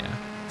 Yeah.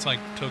 It's like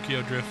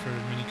Tokyo Drift for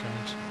mini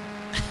cars.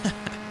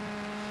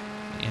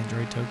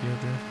 Android Tokyo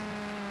Drift.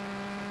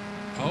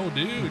 Oh,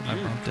 dude, you're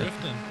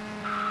drifting. It.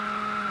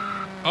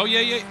 Oh,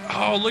 yeah.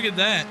 Oh, look at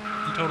that.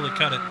 You totally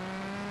cut it.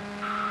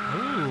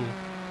 Ooh.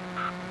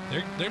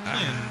 They're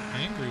playing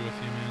angry with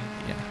you, man.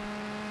 Yeah.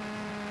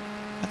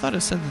 I thought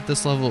it said that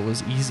this level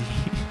was easy.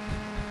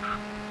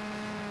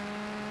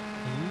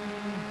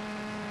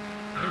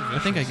 I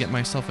think I get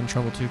myself in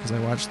trouble too because I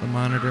watch the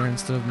monitor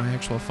instead of my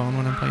actual phone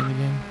when I'm playing the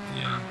game.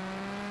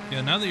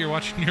 Yeah, now that you're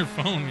watching your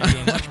phone, you're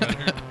doing much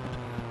better.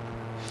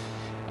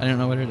 I don't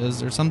know what it is.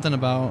 There's something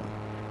about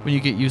when you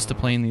get used to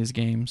playing these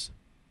games.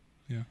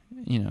 Yeah.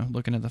 You know,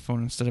 looking at the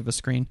phone instead of a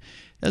screen.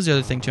 That's the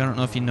other thing too. I don't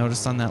know if you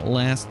noticed on that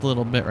last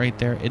little bit right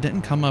there, it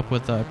didn't come up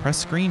with a press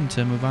screen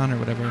to move on or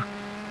whatever.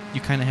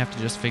 You kind of have to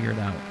just figure it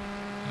out.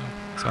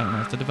 So I don't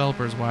know if the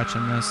developer's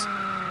watching this.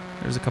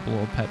 There's a couple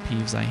old pet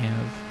peeves I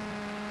have.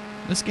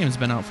 This game's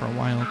been out for a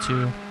while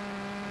too.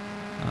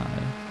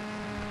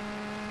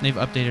 They've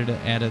updated it,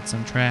 added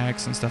some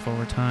tracks and stuff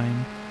over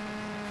time.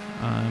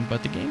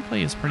 But the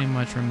gameplay has pretty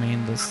much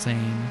remained the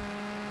same.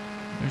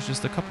 There's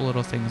just a couple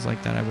little things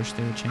like that I wish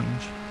they would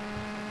change.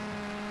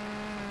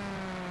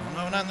 Oh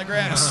no, not in the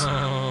grass!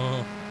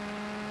 Oh,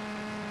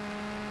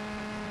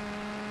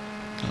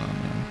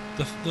 man.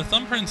 The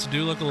thumbprints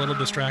do look a little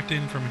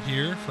distracting from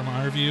here, from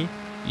our view.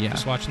 Yeah.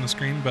 Just watching the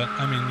screen, but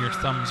I mean, your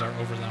thumbs are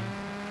over them.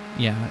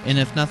 Yeah, and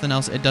if nothing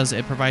else,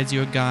 it provides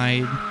you a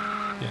guide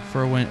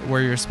for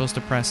where you're supposed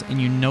to press,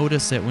 and you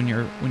notice it when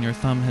your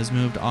thumb has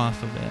moved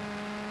off of it,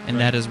 and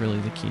that is really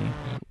the key.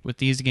 Yeah. With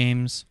these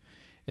games,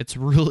 it's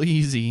really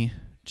easy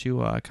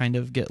to kind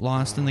of get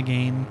lost in the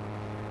game,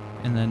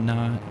 and then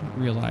not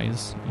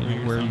realize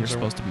where you're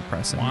supposed to be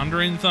pressing.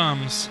 Wandering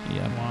thumbs.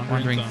 Yeah,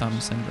 wandering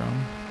thumb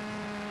syndrome.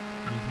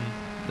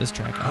 Mm-hmm. This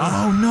track.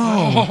 Oh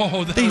no!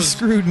 Oh, they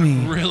screwed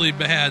me. Really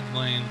bad,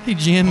 Lane. They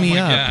jammed me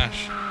up. Oh my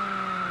gosh.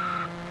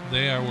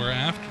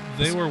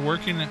 They were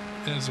working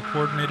as a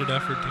coordinated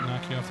effort to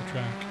knock you off the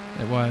track.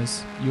 It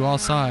was. You all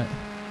saw it.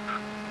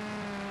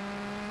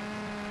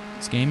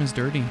 This game is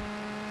dirty.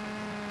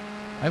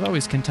 I've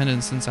always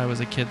contended since I was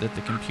a kid that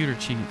the computer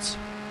cheats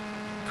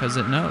because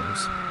it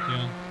knows.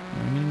 Yeah.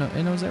 I mean,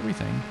 it knows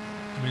everything.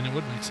 I mean, it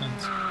would make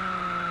sense.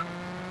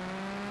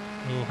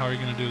 Oh, how are you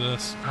going to do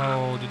this?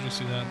 Oh, did you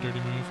see that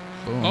dirty move?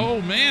 Boom.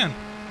 Oh, man.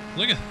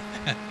 Look at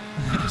that.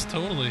 Just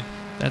totally.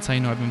 That's how you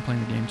know I've been playing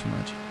the game too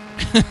much.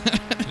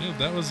 Dude,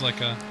 that was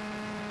like a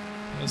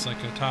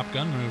Top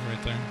Gun move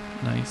right there.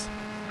 Nice.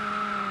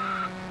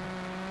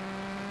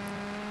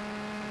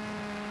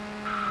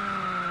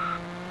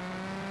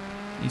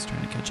 He's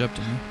trying to catch up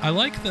to me. I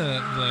like the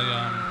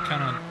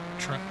kind of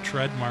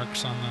tread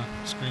marks on the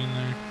screen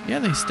there. Yeah,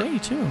 they stay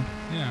too.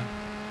 Yeah.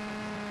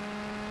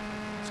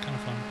 It's kind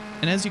of fun.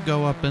 And as you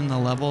go up in the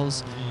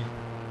levels,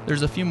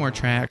 there's a few more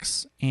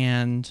tracks,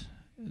 and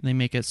they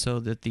make it so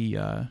that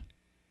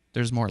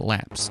there's more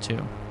laps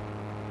too.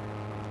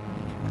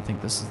 I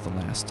think this is the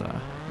last.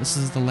 This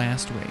is the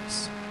last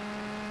race.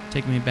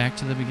 Take me back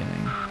to the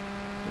beginning.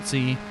 But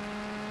see,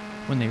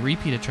 when they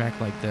repeat a track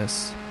like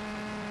this,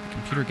 the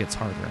computer gets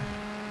harder.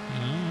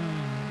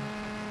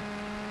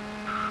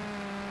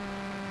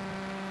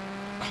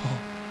 Oh,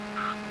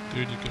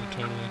 dude, you could have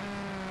totally.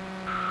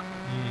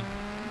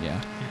 Yeah.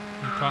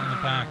 You're caught in the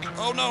pack.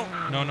 Oh no!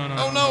 No!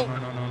 Oh no!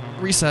 No.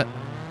 Reset.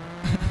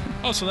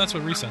 Oh, so that's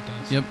what reset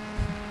does. Yep.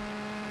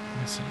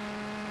 me see.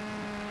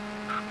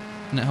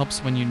 And it helps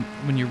when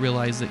you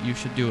realize that you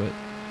should do it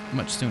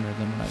much sooner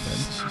than what I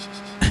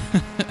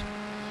did.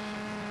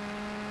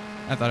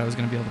 I thought I was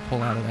going to be able to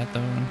pull out of that, though.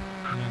 And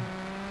yeah.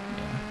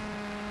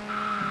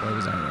 Boy,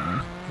 was I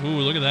wrong. Ooh,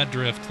 look at that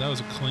drift. That was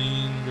a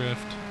clean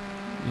drift.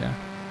 Yeah.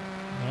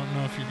 I don't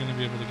know if you're going to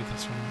be able to get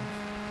this one off.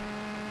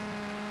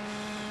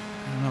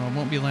 I don't know. It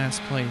won't be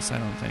last place, I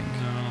don't think.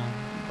 No.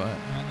 But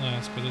Not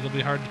last, but it'll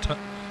be hard to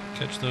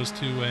catch those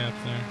two way up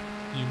there.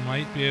 You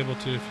might be able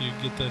to if you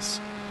get this.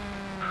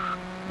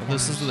 well,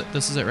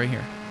 this is it right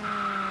here.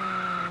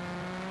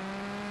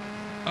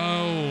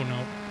 Oh,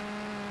 no.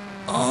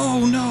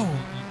 Oh, no.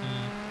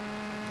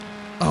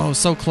 Oh,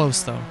 so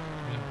close, though.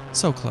 Yeah.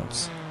 So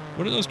close.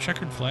 What are those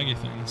checkered flaggy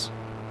things?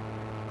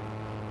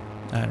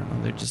 I don't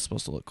know. They're just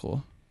supposed to look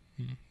cool.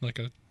 Like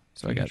a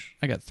So finish.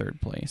 I got third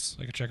place.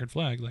 Like a checkered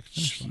flag, like a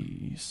finish flag.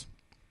 Jeez.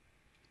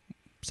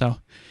 So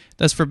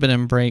that's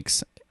Forbidden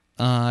Breaks.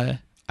 I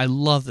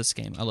love this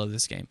game.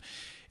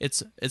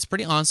 It's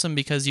pretty awesome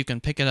because you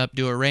can pick it up,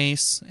 do a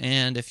race,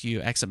 and if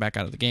you exit back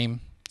out of the game,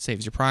 it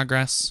saves your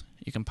progress.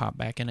 You can pop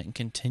back in it and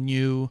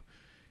continue,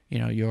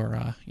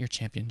 your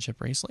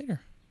championship race later.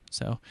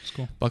 So It's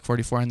cool.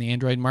 $1.44 on the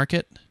Android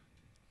market.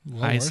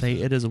 Well I worth say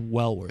it. it is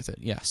well worth it.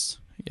 Yes.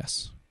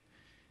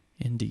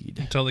 Indeed.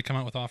 Until they come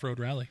out with Off-Road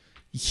Rally.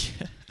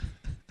 Yeah.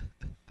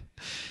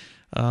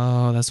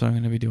 Oh, that's what I'm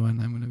going to be doing.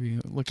 I'm going to be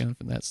looking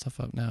for that stuff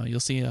up now. You'll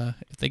see,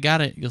 if they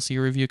got it, you'll see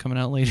a review coming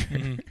out later.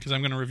 Because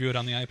I'm going to review it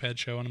on the iPad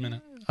show in a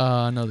minute.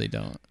 No, they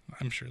don't.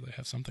 I'm sure they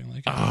have something like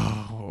it.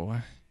 Oh.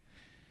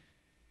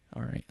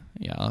 All right.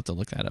 Yeah, I'll have to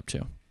look that up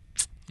too.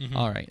 Mhm.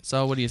 All right.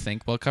 So what do you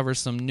think? We'll cover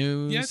some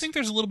news. Yeah, I think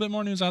there's a little bit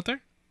more news out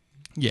there.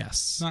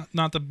 Yes.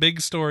 Not the big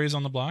stories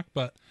on the block,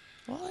 but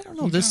Well, I don't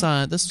know. We This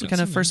got kind of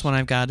some first news. one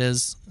I've got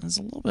is a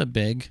little bit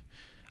big.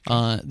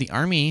 The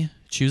Army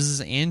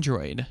chooses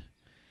Android.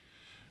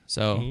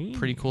 So Ooh.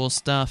 pretty cool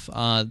stuff.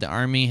 The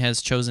Army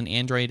has chosen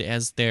Android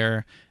as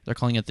they're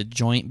calling it the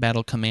Joint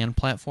Battle Command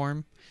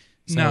Platform.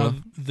 So, now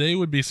they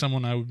would be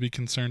someone I would be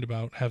concerned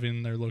about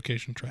having their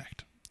location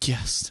tracked.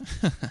 yes.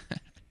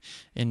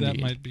 Indeed. That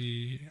might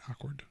be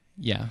awkward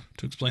Yeah.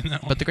 to explain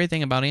that one. But the great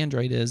thing about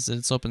Android is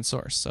it's open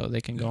source, so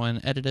they can go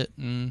and edit it,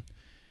 and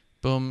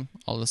boom,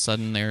 all of a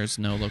sudden there's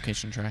no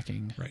location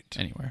tracking Right.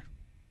 anywhere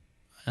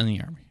in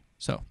the Army.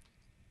 So,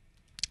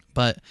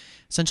 but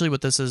essentially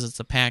what this is, it's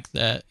a pack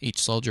that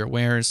each soldier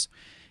wears,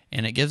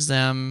 and it gives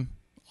them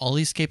all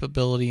these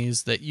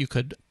capabilities that you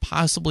could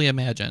possibly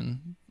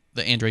imagine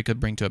the Android could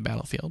bring to a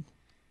battlefield.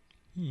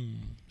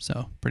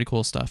 So, pretty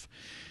cool stuff.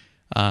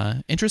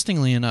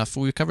 Interestingly enough,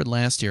 we covered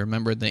last year,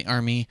 remember the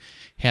Army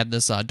had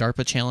this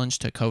DARPA challenge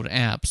to code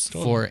apps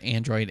for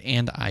Android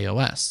and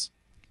iOS.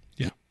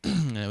 Yeah.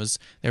 And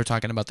they were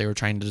talking about they were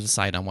trying to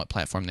decide on what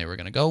platform they were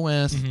going to go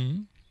with.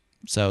 Mm-hmm.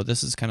 So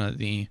this is kind of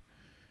the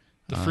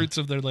fruits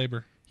of their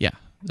labor. yeah,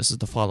 this is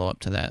the follow-up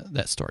to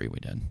that story we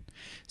did.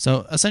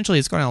 So essentially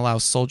it's going to allow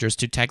soldiers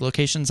to tag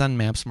locations on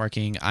maps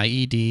marking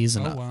IEDs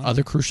and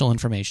other crucial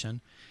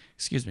information.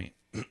 Excuse me.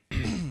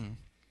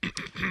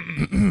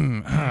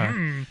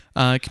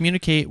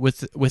 Communicate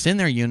within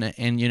their unit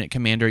and unit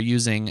commander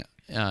using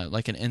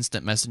like an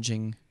instant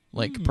messaging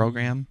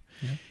program.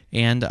 Yeah.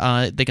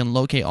 And they can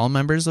locate all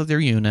members of their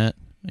unit,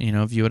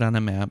 view it on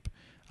a map.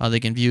 They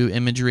can view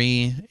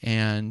imagery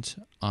and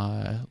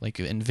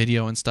in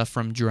video and stuff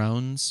from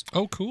drones.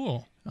 Oh,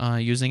 cool.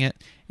 Using it,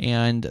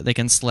 and they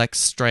can select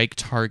strike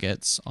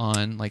targets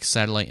on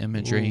satellite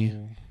imagery,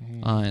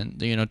 on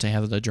to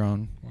have the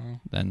drone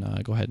then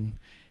go ahead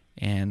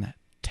and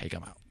take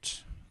them out.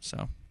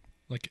 So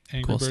Like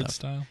Angry Cool Bird stuff.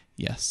 style.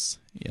 yes,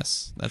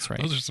 that's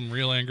right. Those are some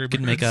real Angry Birds.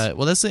 Could make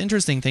that's the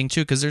interesting thing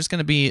too, because there's going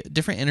to be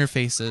different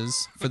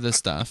interfaces for this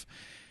stuff,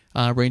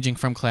 ranging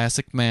from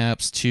classic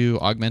maps to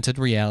augmented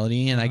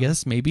reality, and I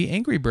guess maybe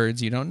Angry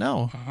Birds. You don't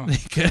know.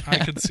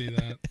 I could see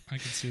that. I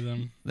could see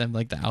them. Them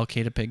like the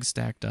Al-Qaeda pigs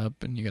stacked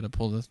up, and you got to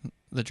pull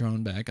the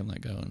drone back and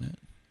let go in it.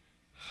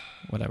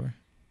 Whatever.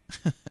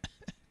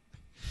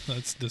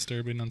 That's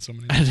disturbing on so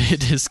many levels.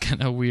 It is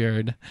kind of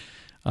weird,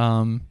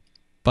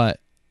 but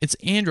it's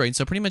Android,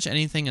 so pretty much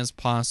anything is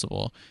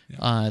possible.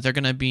 Yeah. They're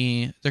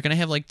gonna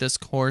have this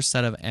core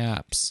set of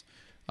apps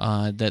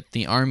that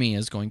the Army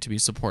is going to be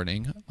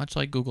supporting, much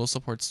like Google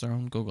supports their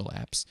own Google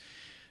apps.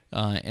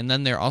 And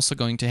then they're also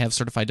going to have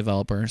certified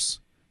developers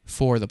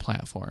for the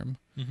platform,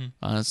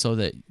 so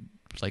that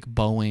like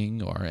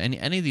Boeing or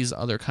any of these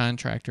other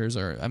contractors,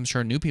 or I'm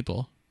sure new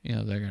people,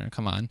 they're going to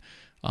come on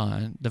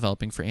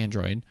developing for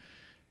Android,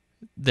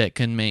 that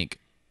can make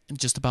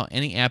just about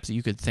any app that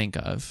you could think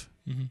of,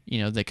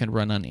 that can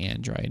run on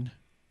Android.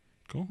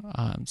 Cool.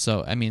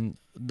 So I mean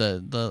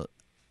the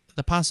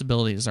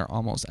possibilities are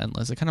almost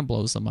endless. It kind of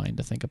blows the mind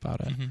to think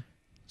about it.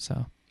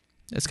 So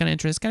it's kind of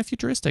interesting. It's kind of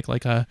futuristic,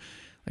 like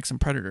some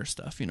Predator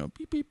stuff.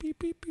 Beep beep beep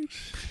beep beep.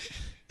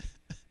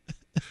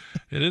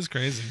 It is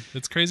crazy.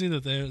 It's crazy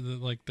that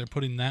they're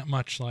putting that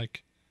much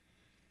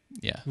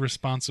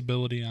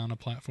responsibility on a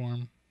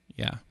platform,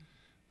 Yeah.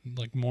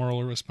 like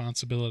moral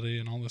responsibility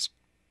and all this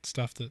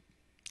stuff that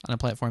on a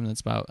platform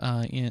that's about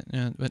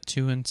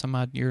 2 and some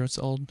odd years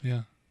old.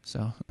 Yeah.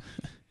 So,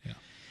 Yeah.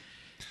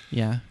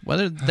 yeah.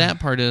 Whether that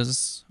part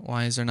is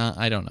wise or not,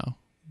 I don't know.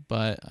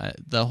 But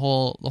the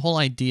whole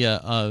idea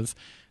of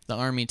the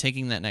Army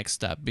taking that next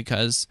step,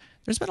 because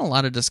there's been a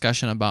lot of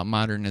discussion about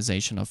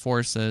modernization of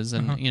forces,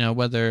 and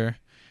whether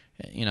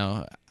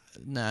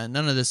none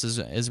of this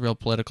is real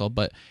political,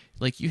 but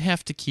like you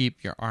have to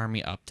keep your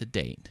Army up to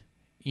date.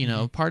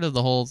 Part of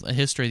the whole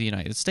history of the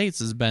United States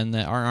has been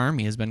that our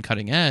Army has been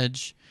cutting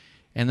edge,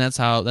 and that's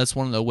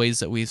one of the ways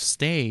that we've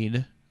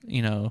stayed,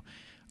 so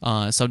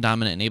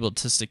dominant and able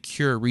to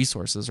secure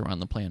resources around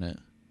the planet.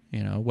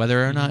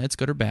 Whether or not it's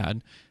good or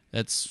bad,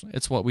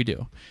 it's what we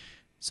do.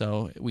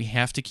 So we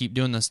have to keep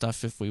doing this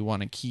stuff if we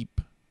want to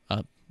keep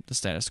up the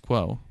status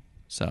quo.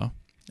 So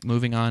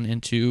moving on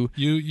into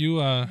you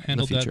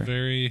handled that future.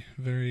 very,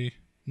 very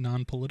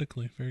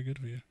non-politically. Very good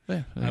of you.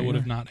 Yeah, I would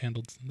have not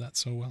handled that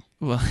so well.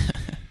 Well,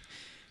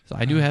 so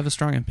I do have a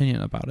strong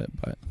opinion about it,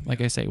 but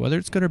like I say, whether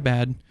it's good or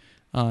bad,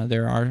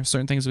 there are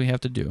certain things we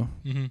have to do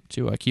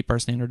to keep our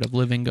standard of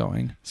living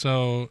going.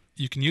 So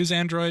you can use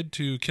Android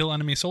to kill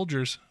enemy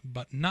soldiers,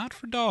 but not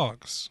for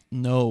dogs.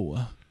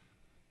 No.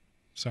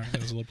 Sorry,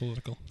 that was a little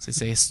political. They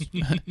say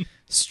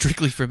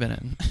strictly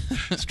forbidden.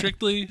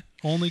 Strictly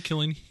only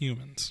killing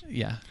humans.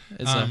 Yeah.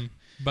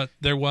 But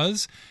there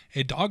was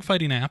a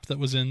dogfighting app that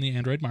was in the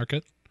Android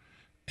market.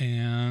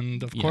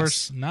 And, of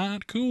course,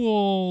 not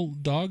cool.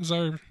 Dogs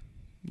are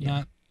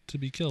not to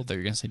be I killed. thought you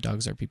were going to say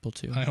dogs are people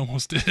too. I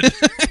almost did.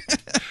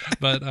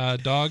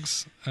 But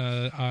dogs,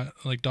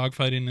 like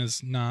dogfighting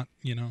is not,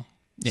 Yeah,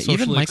 socially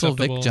even Michael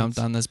acceptable. Vick jumped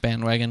on this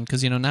bandwagon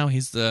because now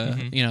he's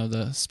the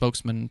the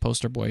spokesman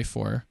poster boy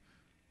for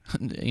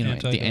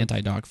the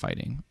anti-dog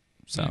fighting.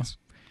 So Nice.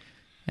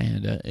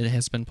 and it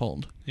has been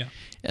pulled. Yeah.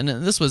 And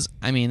this was,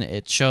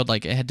 it showed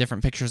it had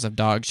different pictures of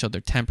dogs, showed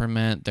their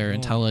temperament, their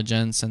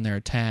intelligence, and their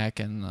attack,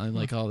 and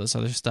all this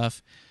other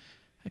stuff.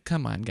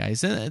 Come on,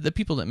 guys! The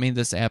people that made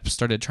this app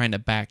started trying to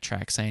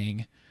backtrack,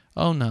 saying,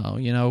 "Oh no,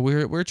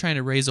 we're trying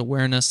to raise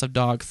awareness of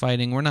dog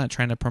fighting. We're not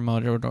trying to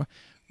promote it or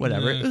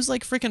whatever." Yeah. It was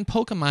like freaking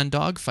Pokemon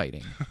dog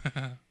fighting.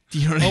 Do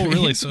you know what I mean?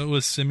 Really? So it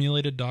was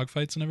simulated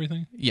dogfights and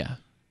everything? Yeah.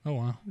 Oh,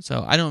 wow.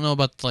 So I don't know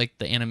about the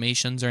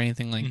animations or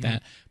anything like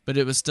that, but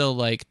it was still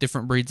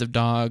different breeds of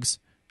dogs,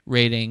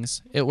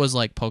 ratings. It was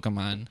like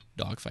Pokemon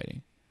dog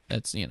fighting.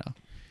 That's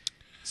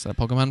so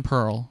Pokemon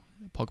Pearl,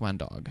 Pokemon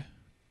dog,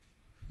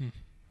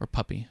 or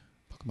puppy,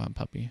 Pokemon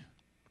puppy.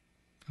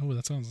 Oh,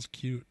 that sounds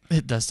cute.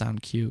 It does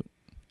sound cute.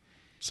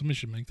 Somebody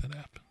should make that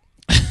app.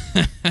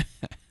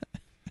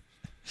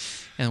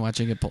 And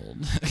watching it pulled.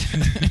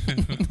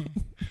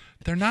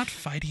 They're not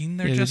fighting.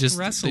 They're Yeah, just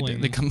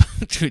wrestling. They come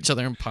to each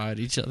other and paw at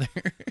each other.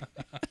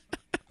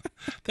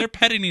 They're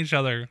petting each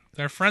other.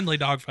 They're friendly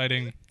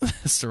dogfighting.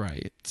 That's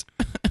right.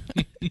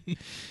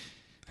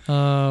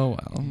 Oh,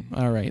 well.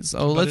 All right.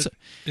 So But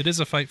it is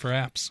a fight for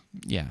apps.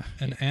 Yeah.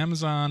 And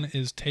Amazon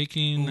is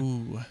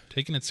taking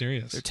it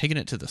serious. They're taking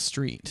it to the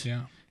street.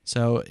 Yeah.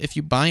 So if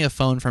you buy a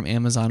phone from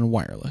Amazon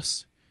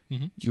Wireless,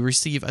 you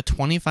receive a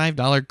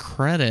 $25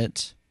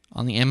 credit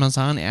on the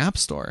Amazon App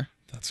Store.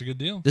 That's a good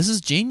deal. This is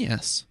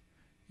genius.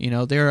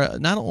 They're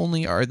not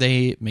only are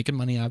they making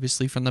money,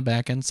 obviously, from the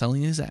back end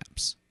selling these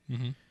apps,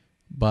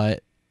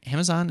 but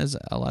Amazon, as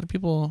a lot of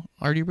people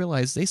already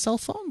realize, they sell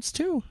phones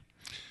too.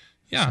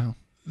 Yeah.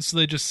 So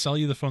they just sell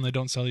you the phone. They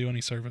don't sell you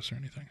any service or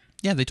anything.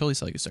 Yeah, they totally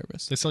sell you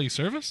service. They sell you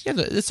service? Yeah,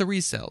 it's a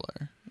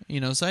reseller.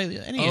 So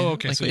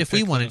okay. So if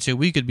we wanted to,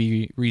 we could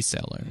be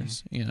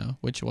resellers.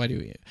 Which why do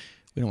we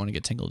don't want to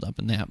get tangled up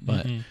in that,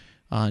 but.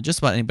 Just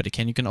about anybody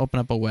can. You can open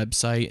up a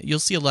website. You'll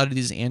see a lot of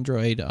these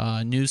Android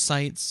news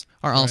sites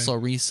are also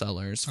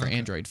resellers for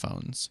Android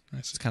phones.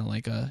 It's kind of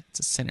like it's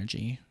a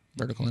synergy,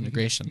 vertical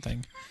integration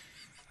thing.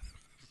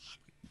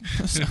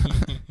 So,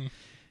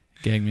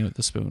 gag me with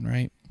the spoon,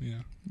 right?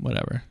 Yeah.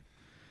 Whatever.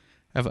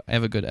 I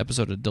have a good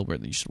episode of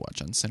Dilbert that you should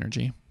watch on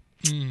Synergy.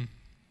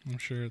 I'm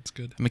sure it's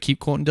good. I'm going to keep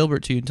quoting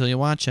Dilbert to you until you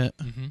watch it.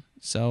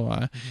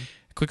 So,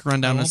 quick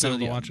rundown on some of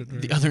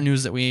the other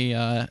news that we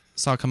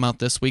saw come out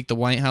this week. The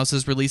White House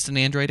has released an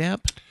Android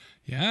app.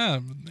 Yeah,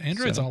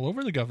 Android's all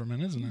over the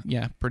government, isn't it?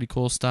 Yeah, pretty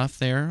cool stuff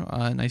there.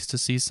 Nice to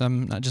see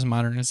some, not just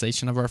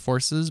modernization of our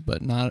forces,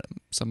 but not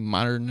some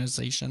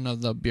modernization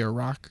of the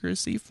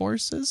bureaucracy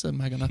forces. Am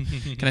I gonna?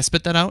 Can I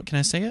spit that out? Can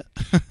I say it?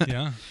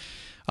 Yeah.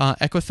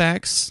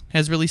 Equifax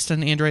has released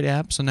an Android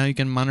app, so now you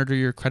can monitor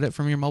your credit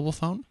from your mobile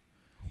phone.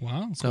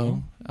 Wow.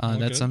 So cool.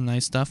 that's some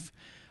nice stuff.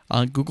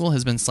 Google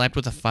has been slapped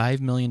with a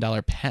 $5 million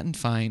patent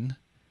fine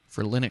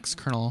for Linux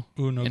kernel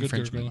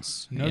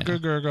infringements.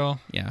 Good gurgle.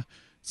 Yeah.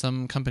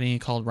 Some company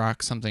called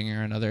Rock something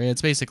or another,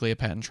 it's basically a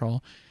patent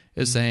troll,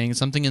 is saying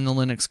something in the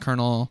Linux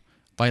kernel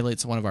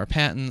violates one of our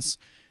patents,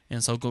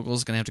 and so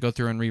Google's going to have to go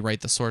through and rewrite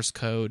the source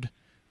code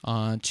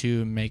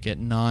to make it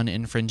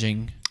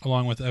non-infringing.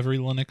 Along with every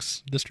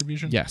Linux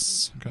distribution?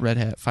 Yes. Okay. Red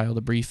Hat filed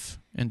a brief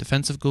in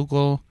defense of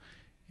Google,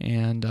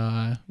 and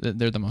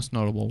they're the most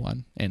notable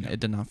one, and it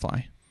did not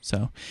fly.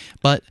 So,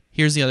 but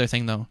here's the other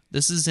thing, though.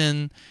 This is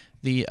in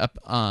the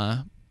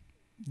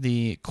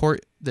the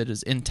court that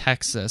is in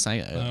Texas.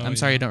 I'm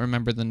sorry, I don't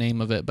remember the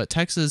name of it, but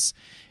Texas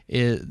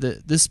is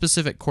this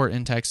specific court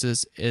in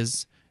Texas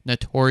is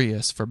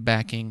notorious for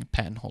backing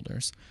patent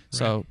holders. Right.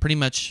 So pretty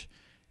much,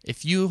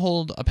 if you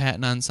hold a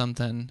patent on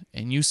something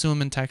and you sue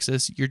them in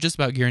Texas, you're just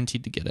about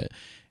guaranteed to get it.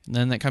 And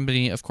then that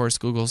company, of course,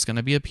 Google's going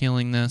to be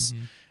appealing this.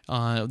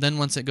 Then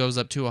once it goes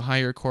up to a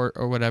higher court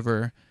or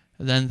whatever,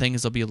 then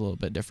things will be a little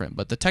bit different.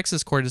 But the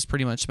Texas court has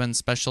pretty much been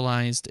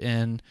specialized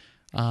in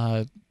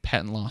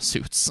patent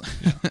lawsuits.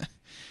 Yeah.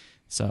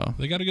 So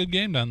they got a good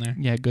game down there.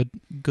 Yeah,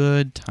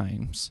 good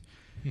times.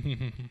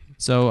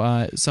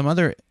 So some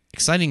other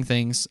exciting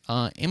things.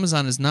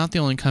 Amazon is not the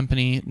only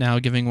company now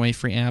giving away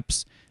free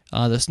apps.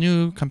 This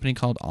new company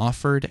called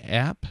Offered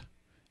App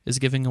is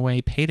giving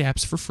away paid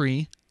apps for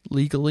free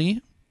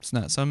legally. It's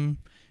not some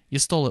you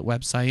stole it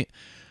website.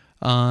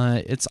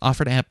 It's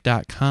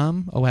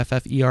offeredapp.com,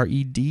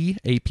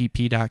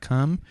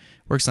 OFFEREDAPP.com.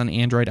 Works on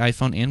Android,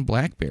 iPhone, and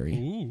BlackBerry.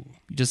 Ooh.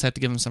 You just have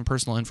to give them some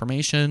personal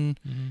information,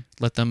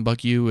 let them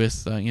bug you with,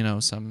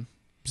 some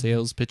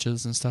sales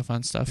pitches and stuff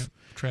on stuff. Yep.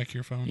 Track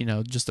your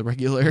phone. Just the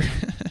regular,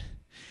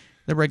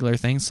 the regular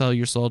thing. Sell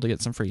your soul to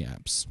get some free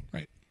apps.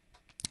 Right.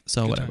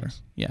 So Good whatever.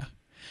 times. Yeah.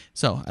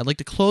 So I'd like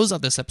to close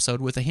out this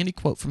episode with a handy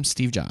quote from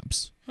Steve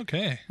Jobs.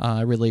 Okay.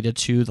 Related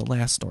to the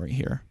last story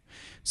here.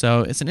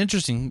 So it's an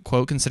interesting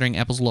quote considering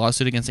Apple's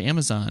lawsuit against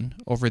Amazon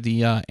over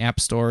the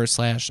App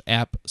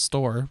Store/App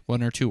Store,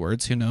 one or two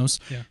words, who knows,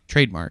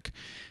 trademark.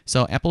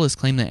 So Apple has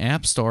claimed the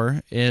App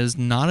Store is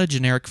not a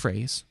generic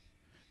phrase,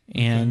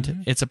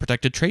 and it's a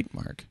protected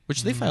trademark,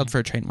 which they filed for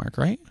a trademark,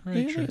 right?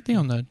 Right, sure. They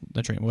own the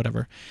trademark,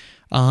 whatever.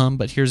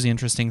 But here's the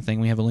interesting thing.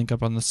 We have a link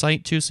up on the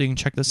site, too, so you can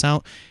check this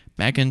out.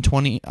 Back in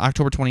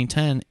October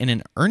 2010, in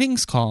an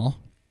earnings call,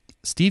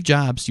 Steve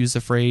Jobs used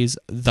the phrase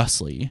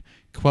thusly,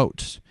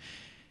 quote,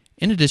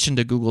 "In addition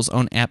to Google's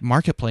own app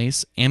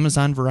marketplace,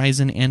 Amazon,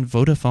 Verizon, and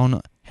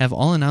Vodafone have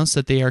all announced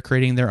that they are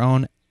creating their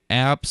own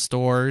app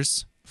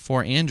stores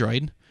for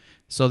Android.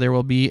 So there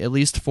will be at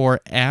least 4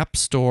 app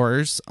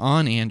stores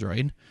on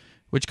Android,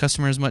 which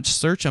customers must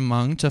search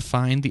among to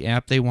find the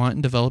app they want,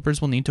 and developers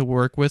will need to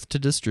work with to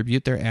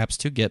distribute their apps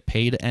to get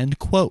paid," end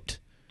quote.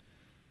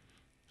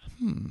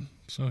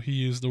 So he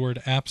used the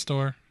word App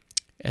Store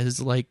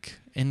As like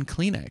in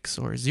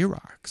Kleenex or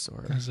Xerox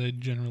or as a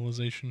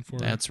generalization for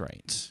That's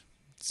right.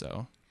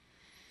 So,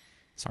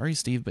 sorry,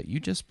 Steve, but you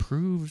just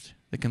proved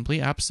the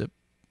complete opposite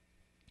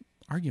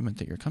argument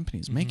that your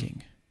company's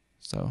making.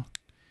 So,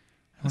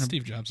 That's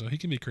Steve Jobs, though. He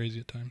can be crazy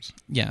at times.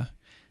 Yeah.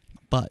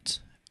 But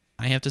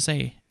I have to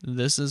say,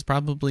 this is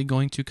probably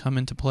going to come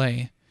into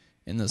play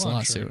in this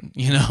lawsuit.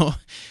 Sure.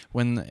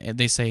 When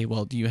they say,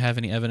 well, do you have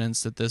any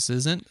evidence that this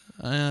isn't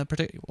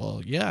protected?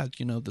 Well, yeah,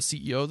 the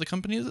CEO of the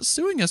company that's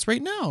suing us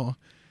right now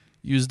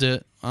used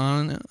it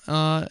on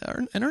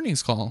an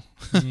earnings call.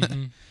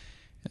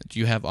 Do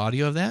you have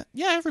audio of that?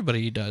 Yeah,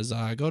 everybody does.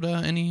 Go to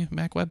any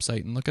Mac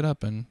website and look it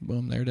up, and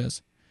boom, there it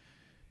is.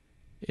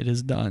 It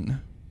is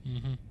done.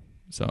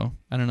 So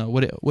I don't know.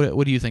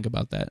 What do you think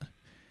about that?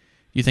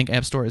 Do you think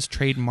App Store is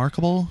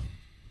trademarkable?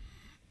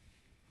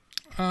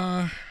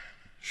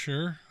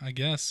 Sure, I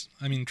guess.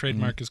 I mean,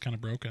 trademark is kind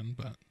of broken,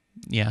 but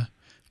yeah.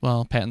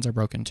 Well, patents are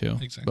broken too.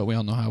 Exactly. But we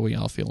all know how we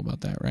all feel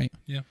about that, right?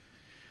 Yeah.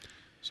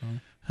 So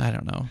I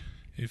don't know.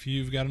 If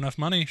you've got enough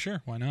money,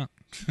 sure, why not?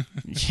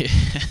 Yeah.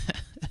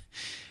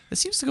 It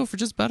seems to go for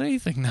just about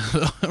anything now,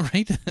 though,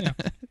 right? Yeah.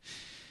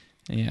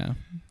 Yeah.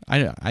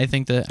 I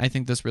think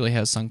this really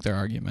has sunk their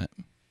argument.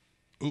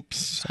 Oops.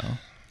 So,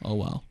 oh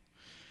well.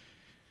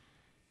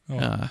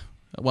 Oh.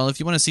 Well, if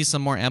you want to see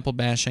some more Apple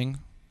bashing,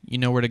 you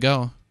know where to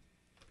go.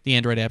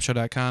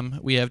 TheAndroidAppShow.com.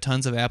 We have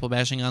tons of Apple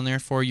bashing on there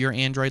for your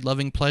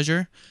Android-loving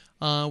pleasure.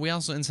 We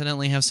also,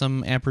 incidentally, have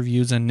some app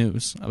reviews and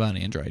news about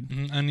Android.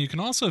 And you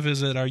can also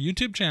visit our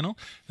YouTube channel.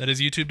 That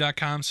is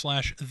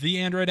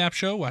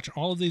youtube.com/TheAndroidAppShow. Watch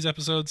all of these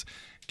episodes.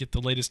 Get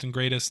the latest and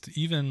greatest.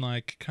 Even,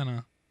 kind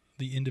of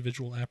the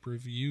individual app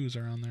reviews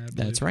are on there, I believe.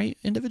 That's right.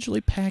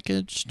 Individually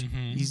packaged.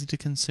 Easy to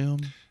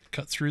consume.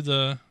 Cut through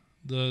the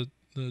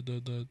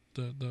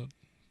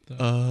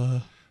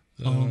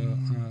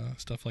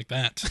stuff like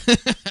that.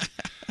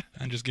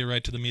 And just get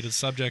right to the meat of the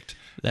subject.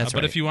 That's right.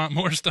 But if you want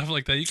more stuff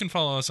like that, you can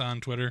follow us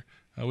on Twitter.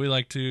 We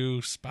like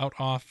to spout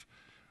off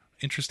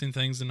interesting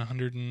things in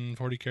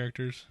 140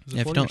 characters. Is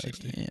it 40 or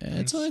 60? Yeah,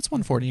 it's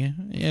 140.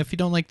 Yeah, if you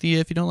don't like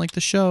the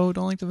show,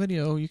 don't like the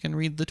video, you can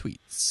read the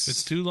tweets. If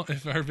it's too long,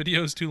 if our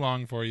video is too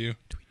long for you,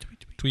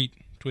 tweet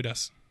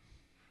us.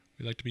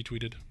 We like to be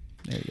tweeted.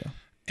 There you go.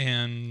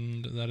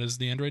 And that is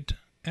the Android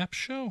App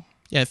Show.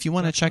 Yeah, if you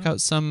want to check out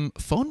some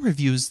phone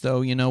reviews, though,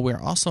 we're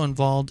also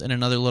involved in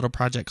another little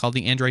project called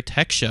the Android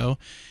Tech Show.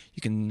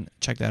 You can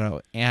check that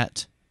out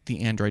at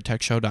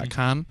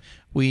theandroidtechshow.com.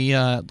 We,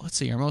 let's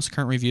see, our most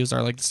current reviews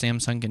are like the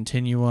Samsung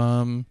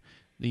Continuum,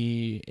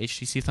 the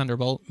HTC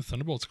Thunderbolt. The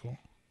Thunderbolt's cool.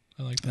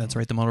 I like that. That's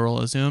right, the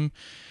Motorola Zoom.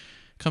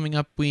 Coming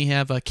up, we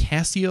have a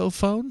Casio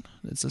phone.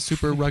 It's a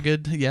super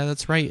rugged. Yeah,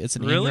 that's right. It's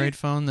an Android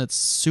phone that's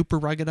super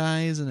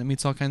ruggedized, and it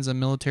meets all kinds of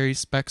military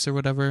specs or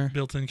whatever.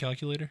 Built-in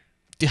calculator?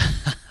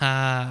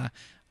 I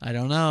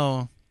don't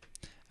know.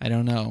 I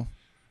don't know,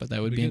 but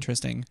that would Be be good.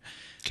 interesting.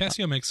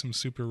 Casio makes some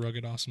super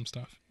rugged, awesome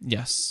stuff.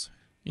 Yes.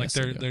 Like Yes,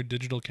 they do. their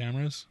digital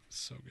cameras,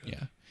 so good.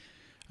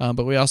 Yeah.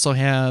 But we also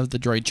have the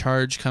Droid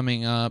Charge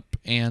coming up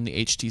and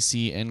the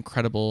HTC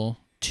Incredible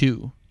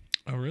 2.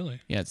 Oh,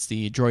 really? Yeah, it's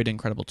the Droid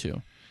Incredible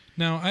 2.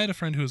 Now, I had a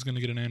friend who was going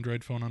to get an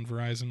Android phone on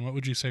Verizon. What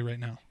would you say right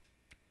now?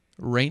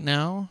 Right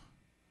now?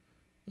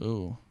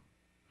 Ooh.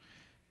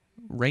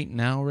 Right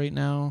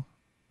now?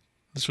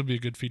 This would be a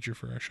good feature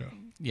for our show.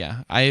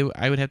 Yeah. I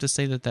would have to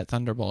say that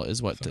Thunderbolt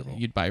is what Thunderbolt.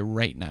 you'd buy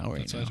right now.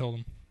 That's what I now. told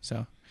him.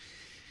 So,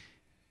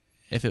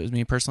 if it was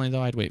me personally,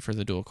 though, I'd wait for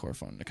the dual-core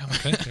phone to come.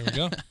 Okay, there we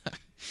go.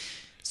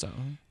 So,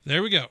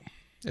 There we go.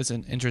 it's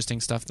an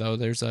interesting stuff, though.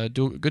 There's a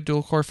good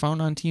dual-core phone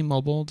on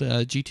T-Mobile,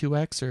 the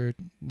G2X or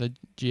the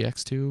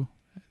GX2,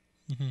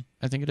 Mm-hmm.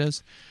 I think it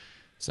is.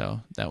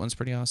 So, that one's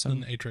pretty awesome.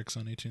 And Atrix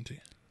on AT&T.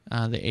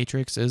 The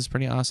Atrix is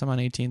pretty awesome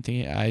on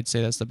AT&T. I'd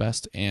say that's the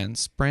best. And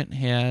Sprint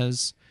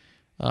has,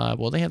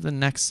 they have the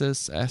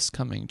Nexus S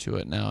coming to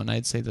it now, and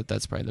I'd say that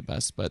that's probably the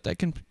best. But that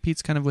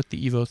competes kind of with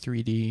the Evo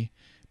 3D.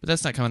 But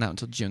that's not coming out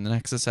until June. The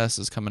Nexus S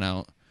is coming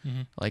out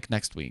like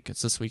next week.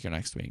 It's this week or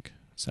next week.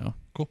 So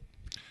Cool.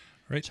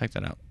 Right. check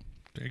that out.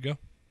 There you go.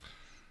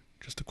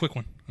 Just a quick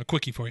one. A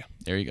quickie for you.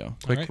 There you go.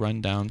 Quick right.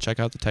 rundown. Check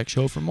out the Tech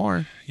Show for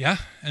more. Yeah,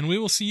 and we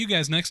will see you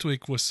guys next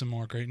week with some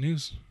more great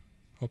news.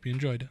 Hope you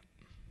enjoyed it.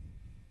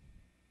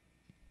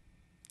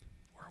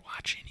 We're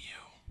watching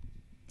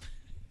you.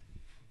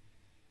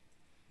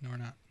 No, we're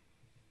not.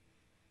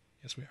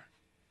 Yes, we are.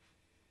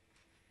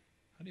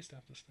 How do you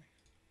stop this thing?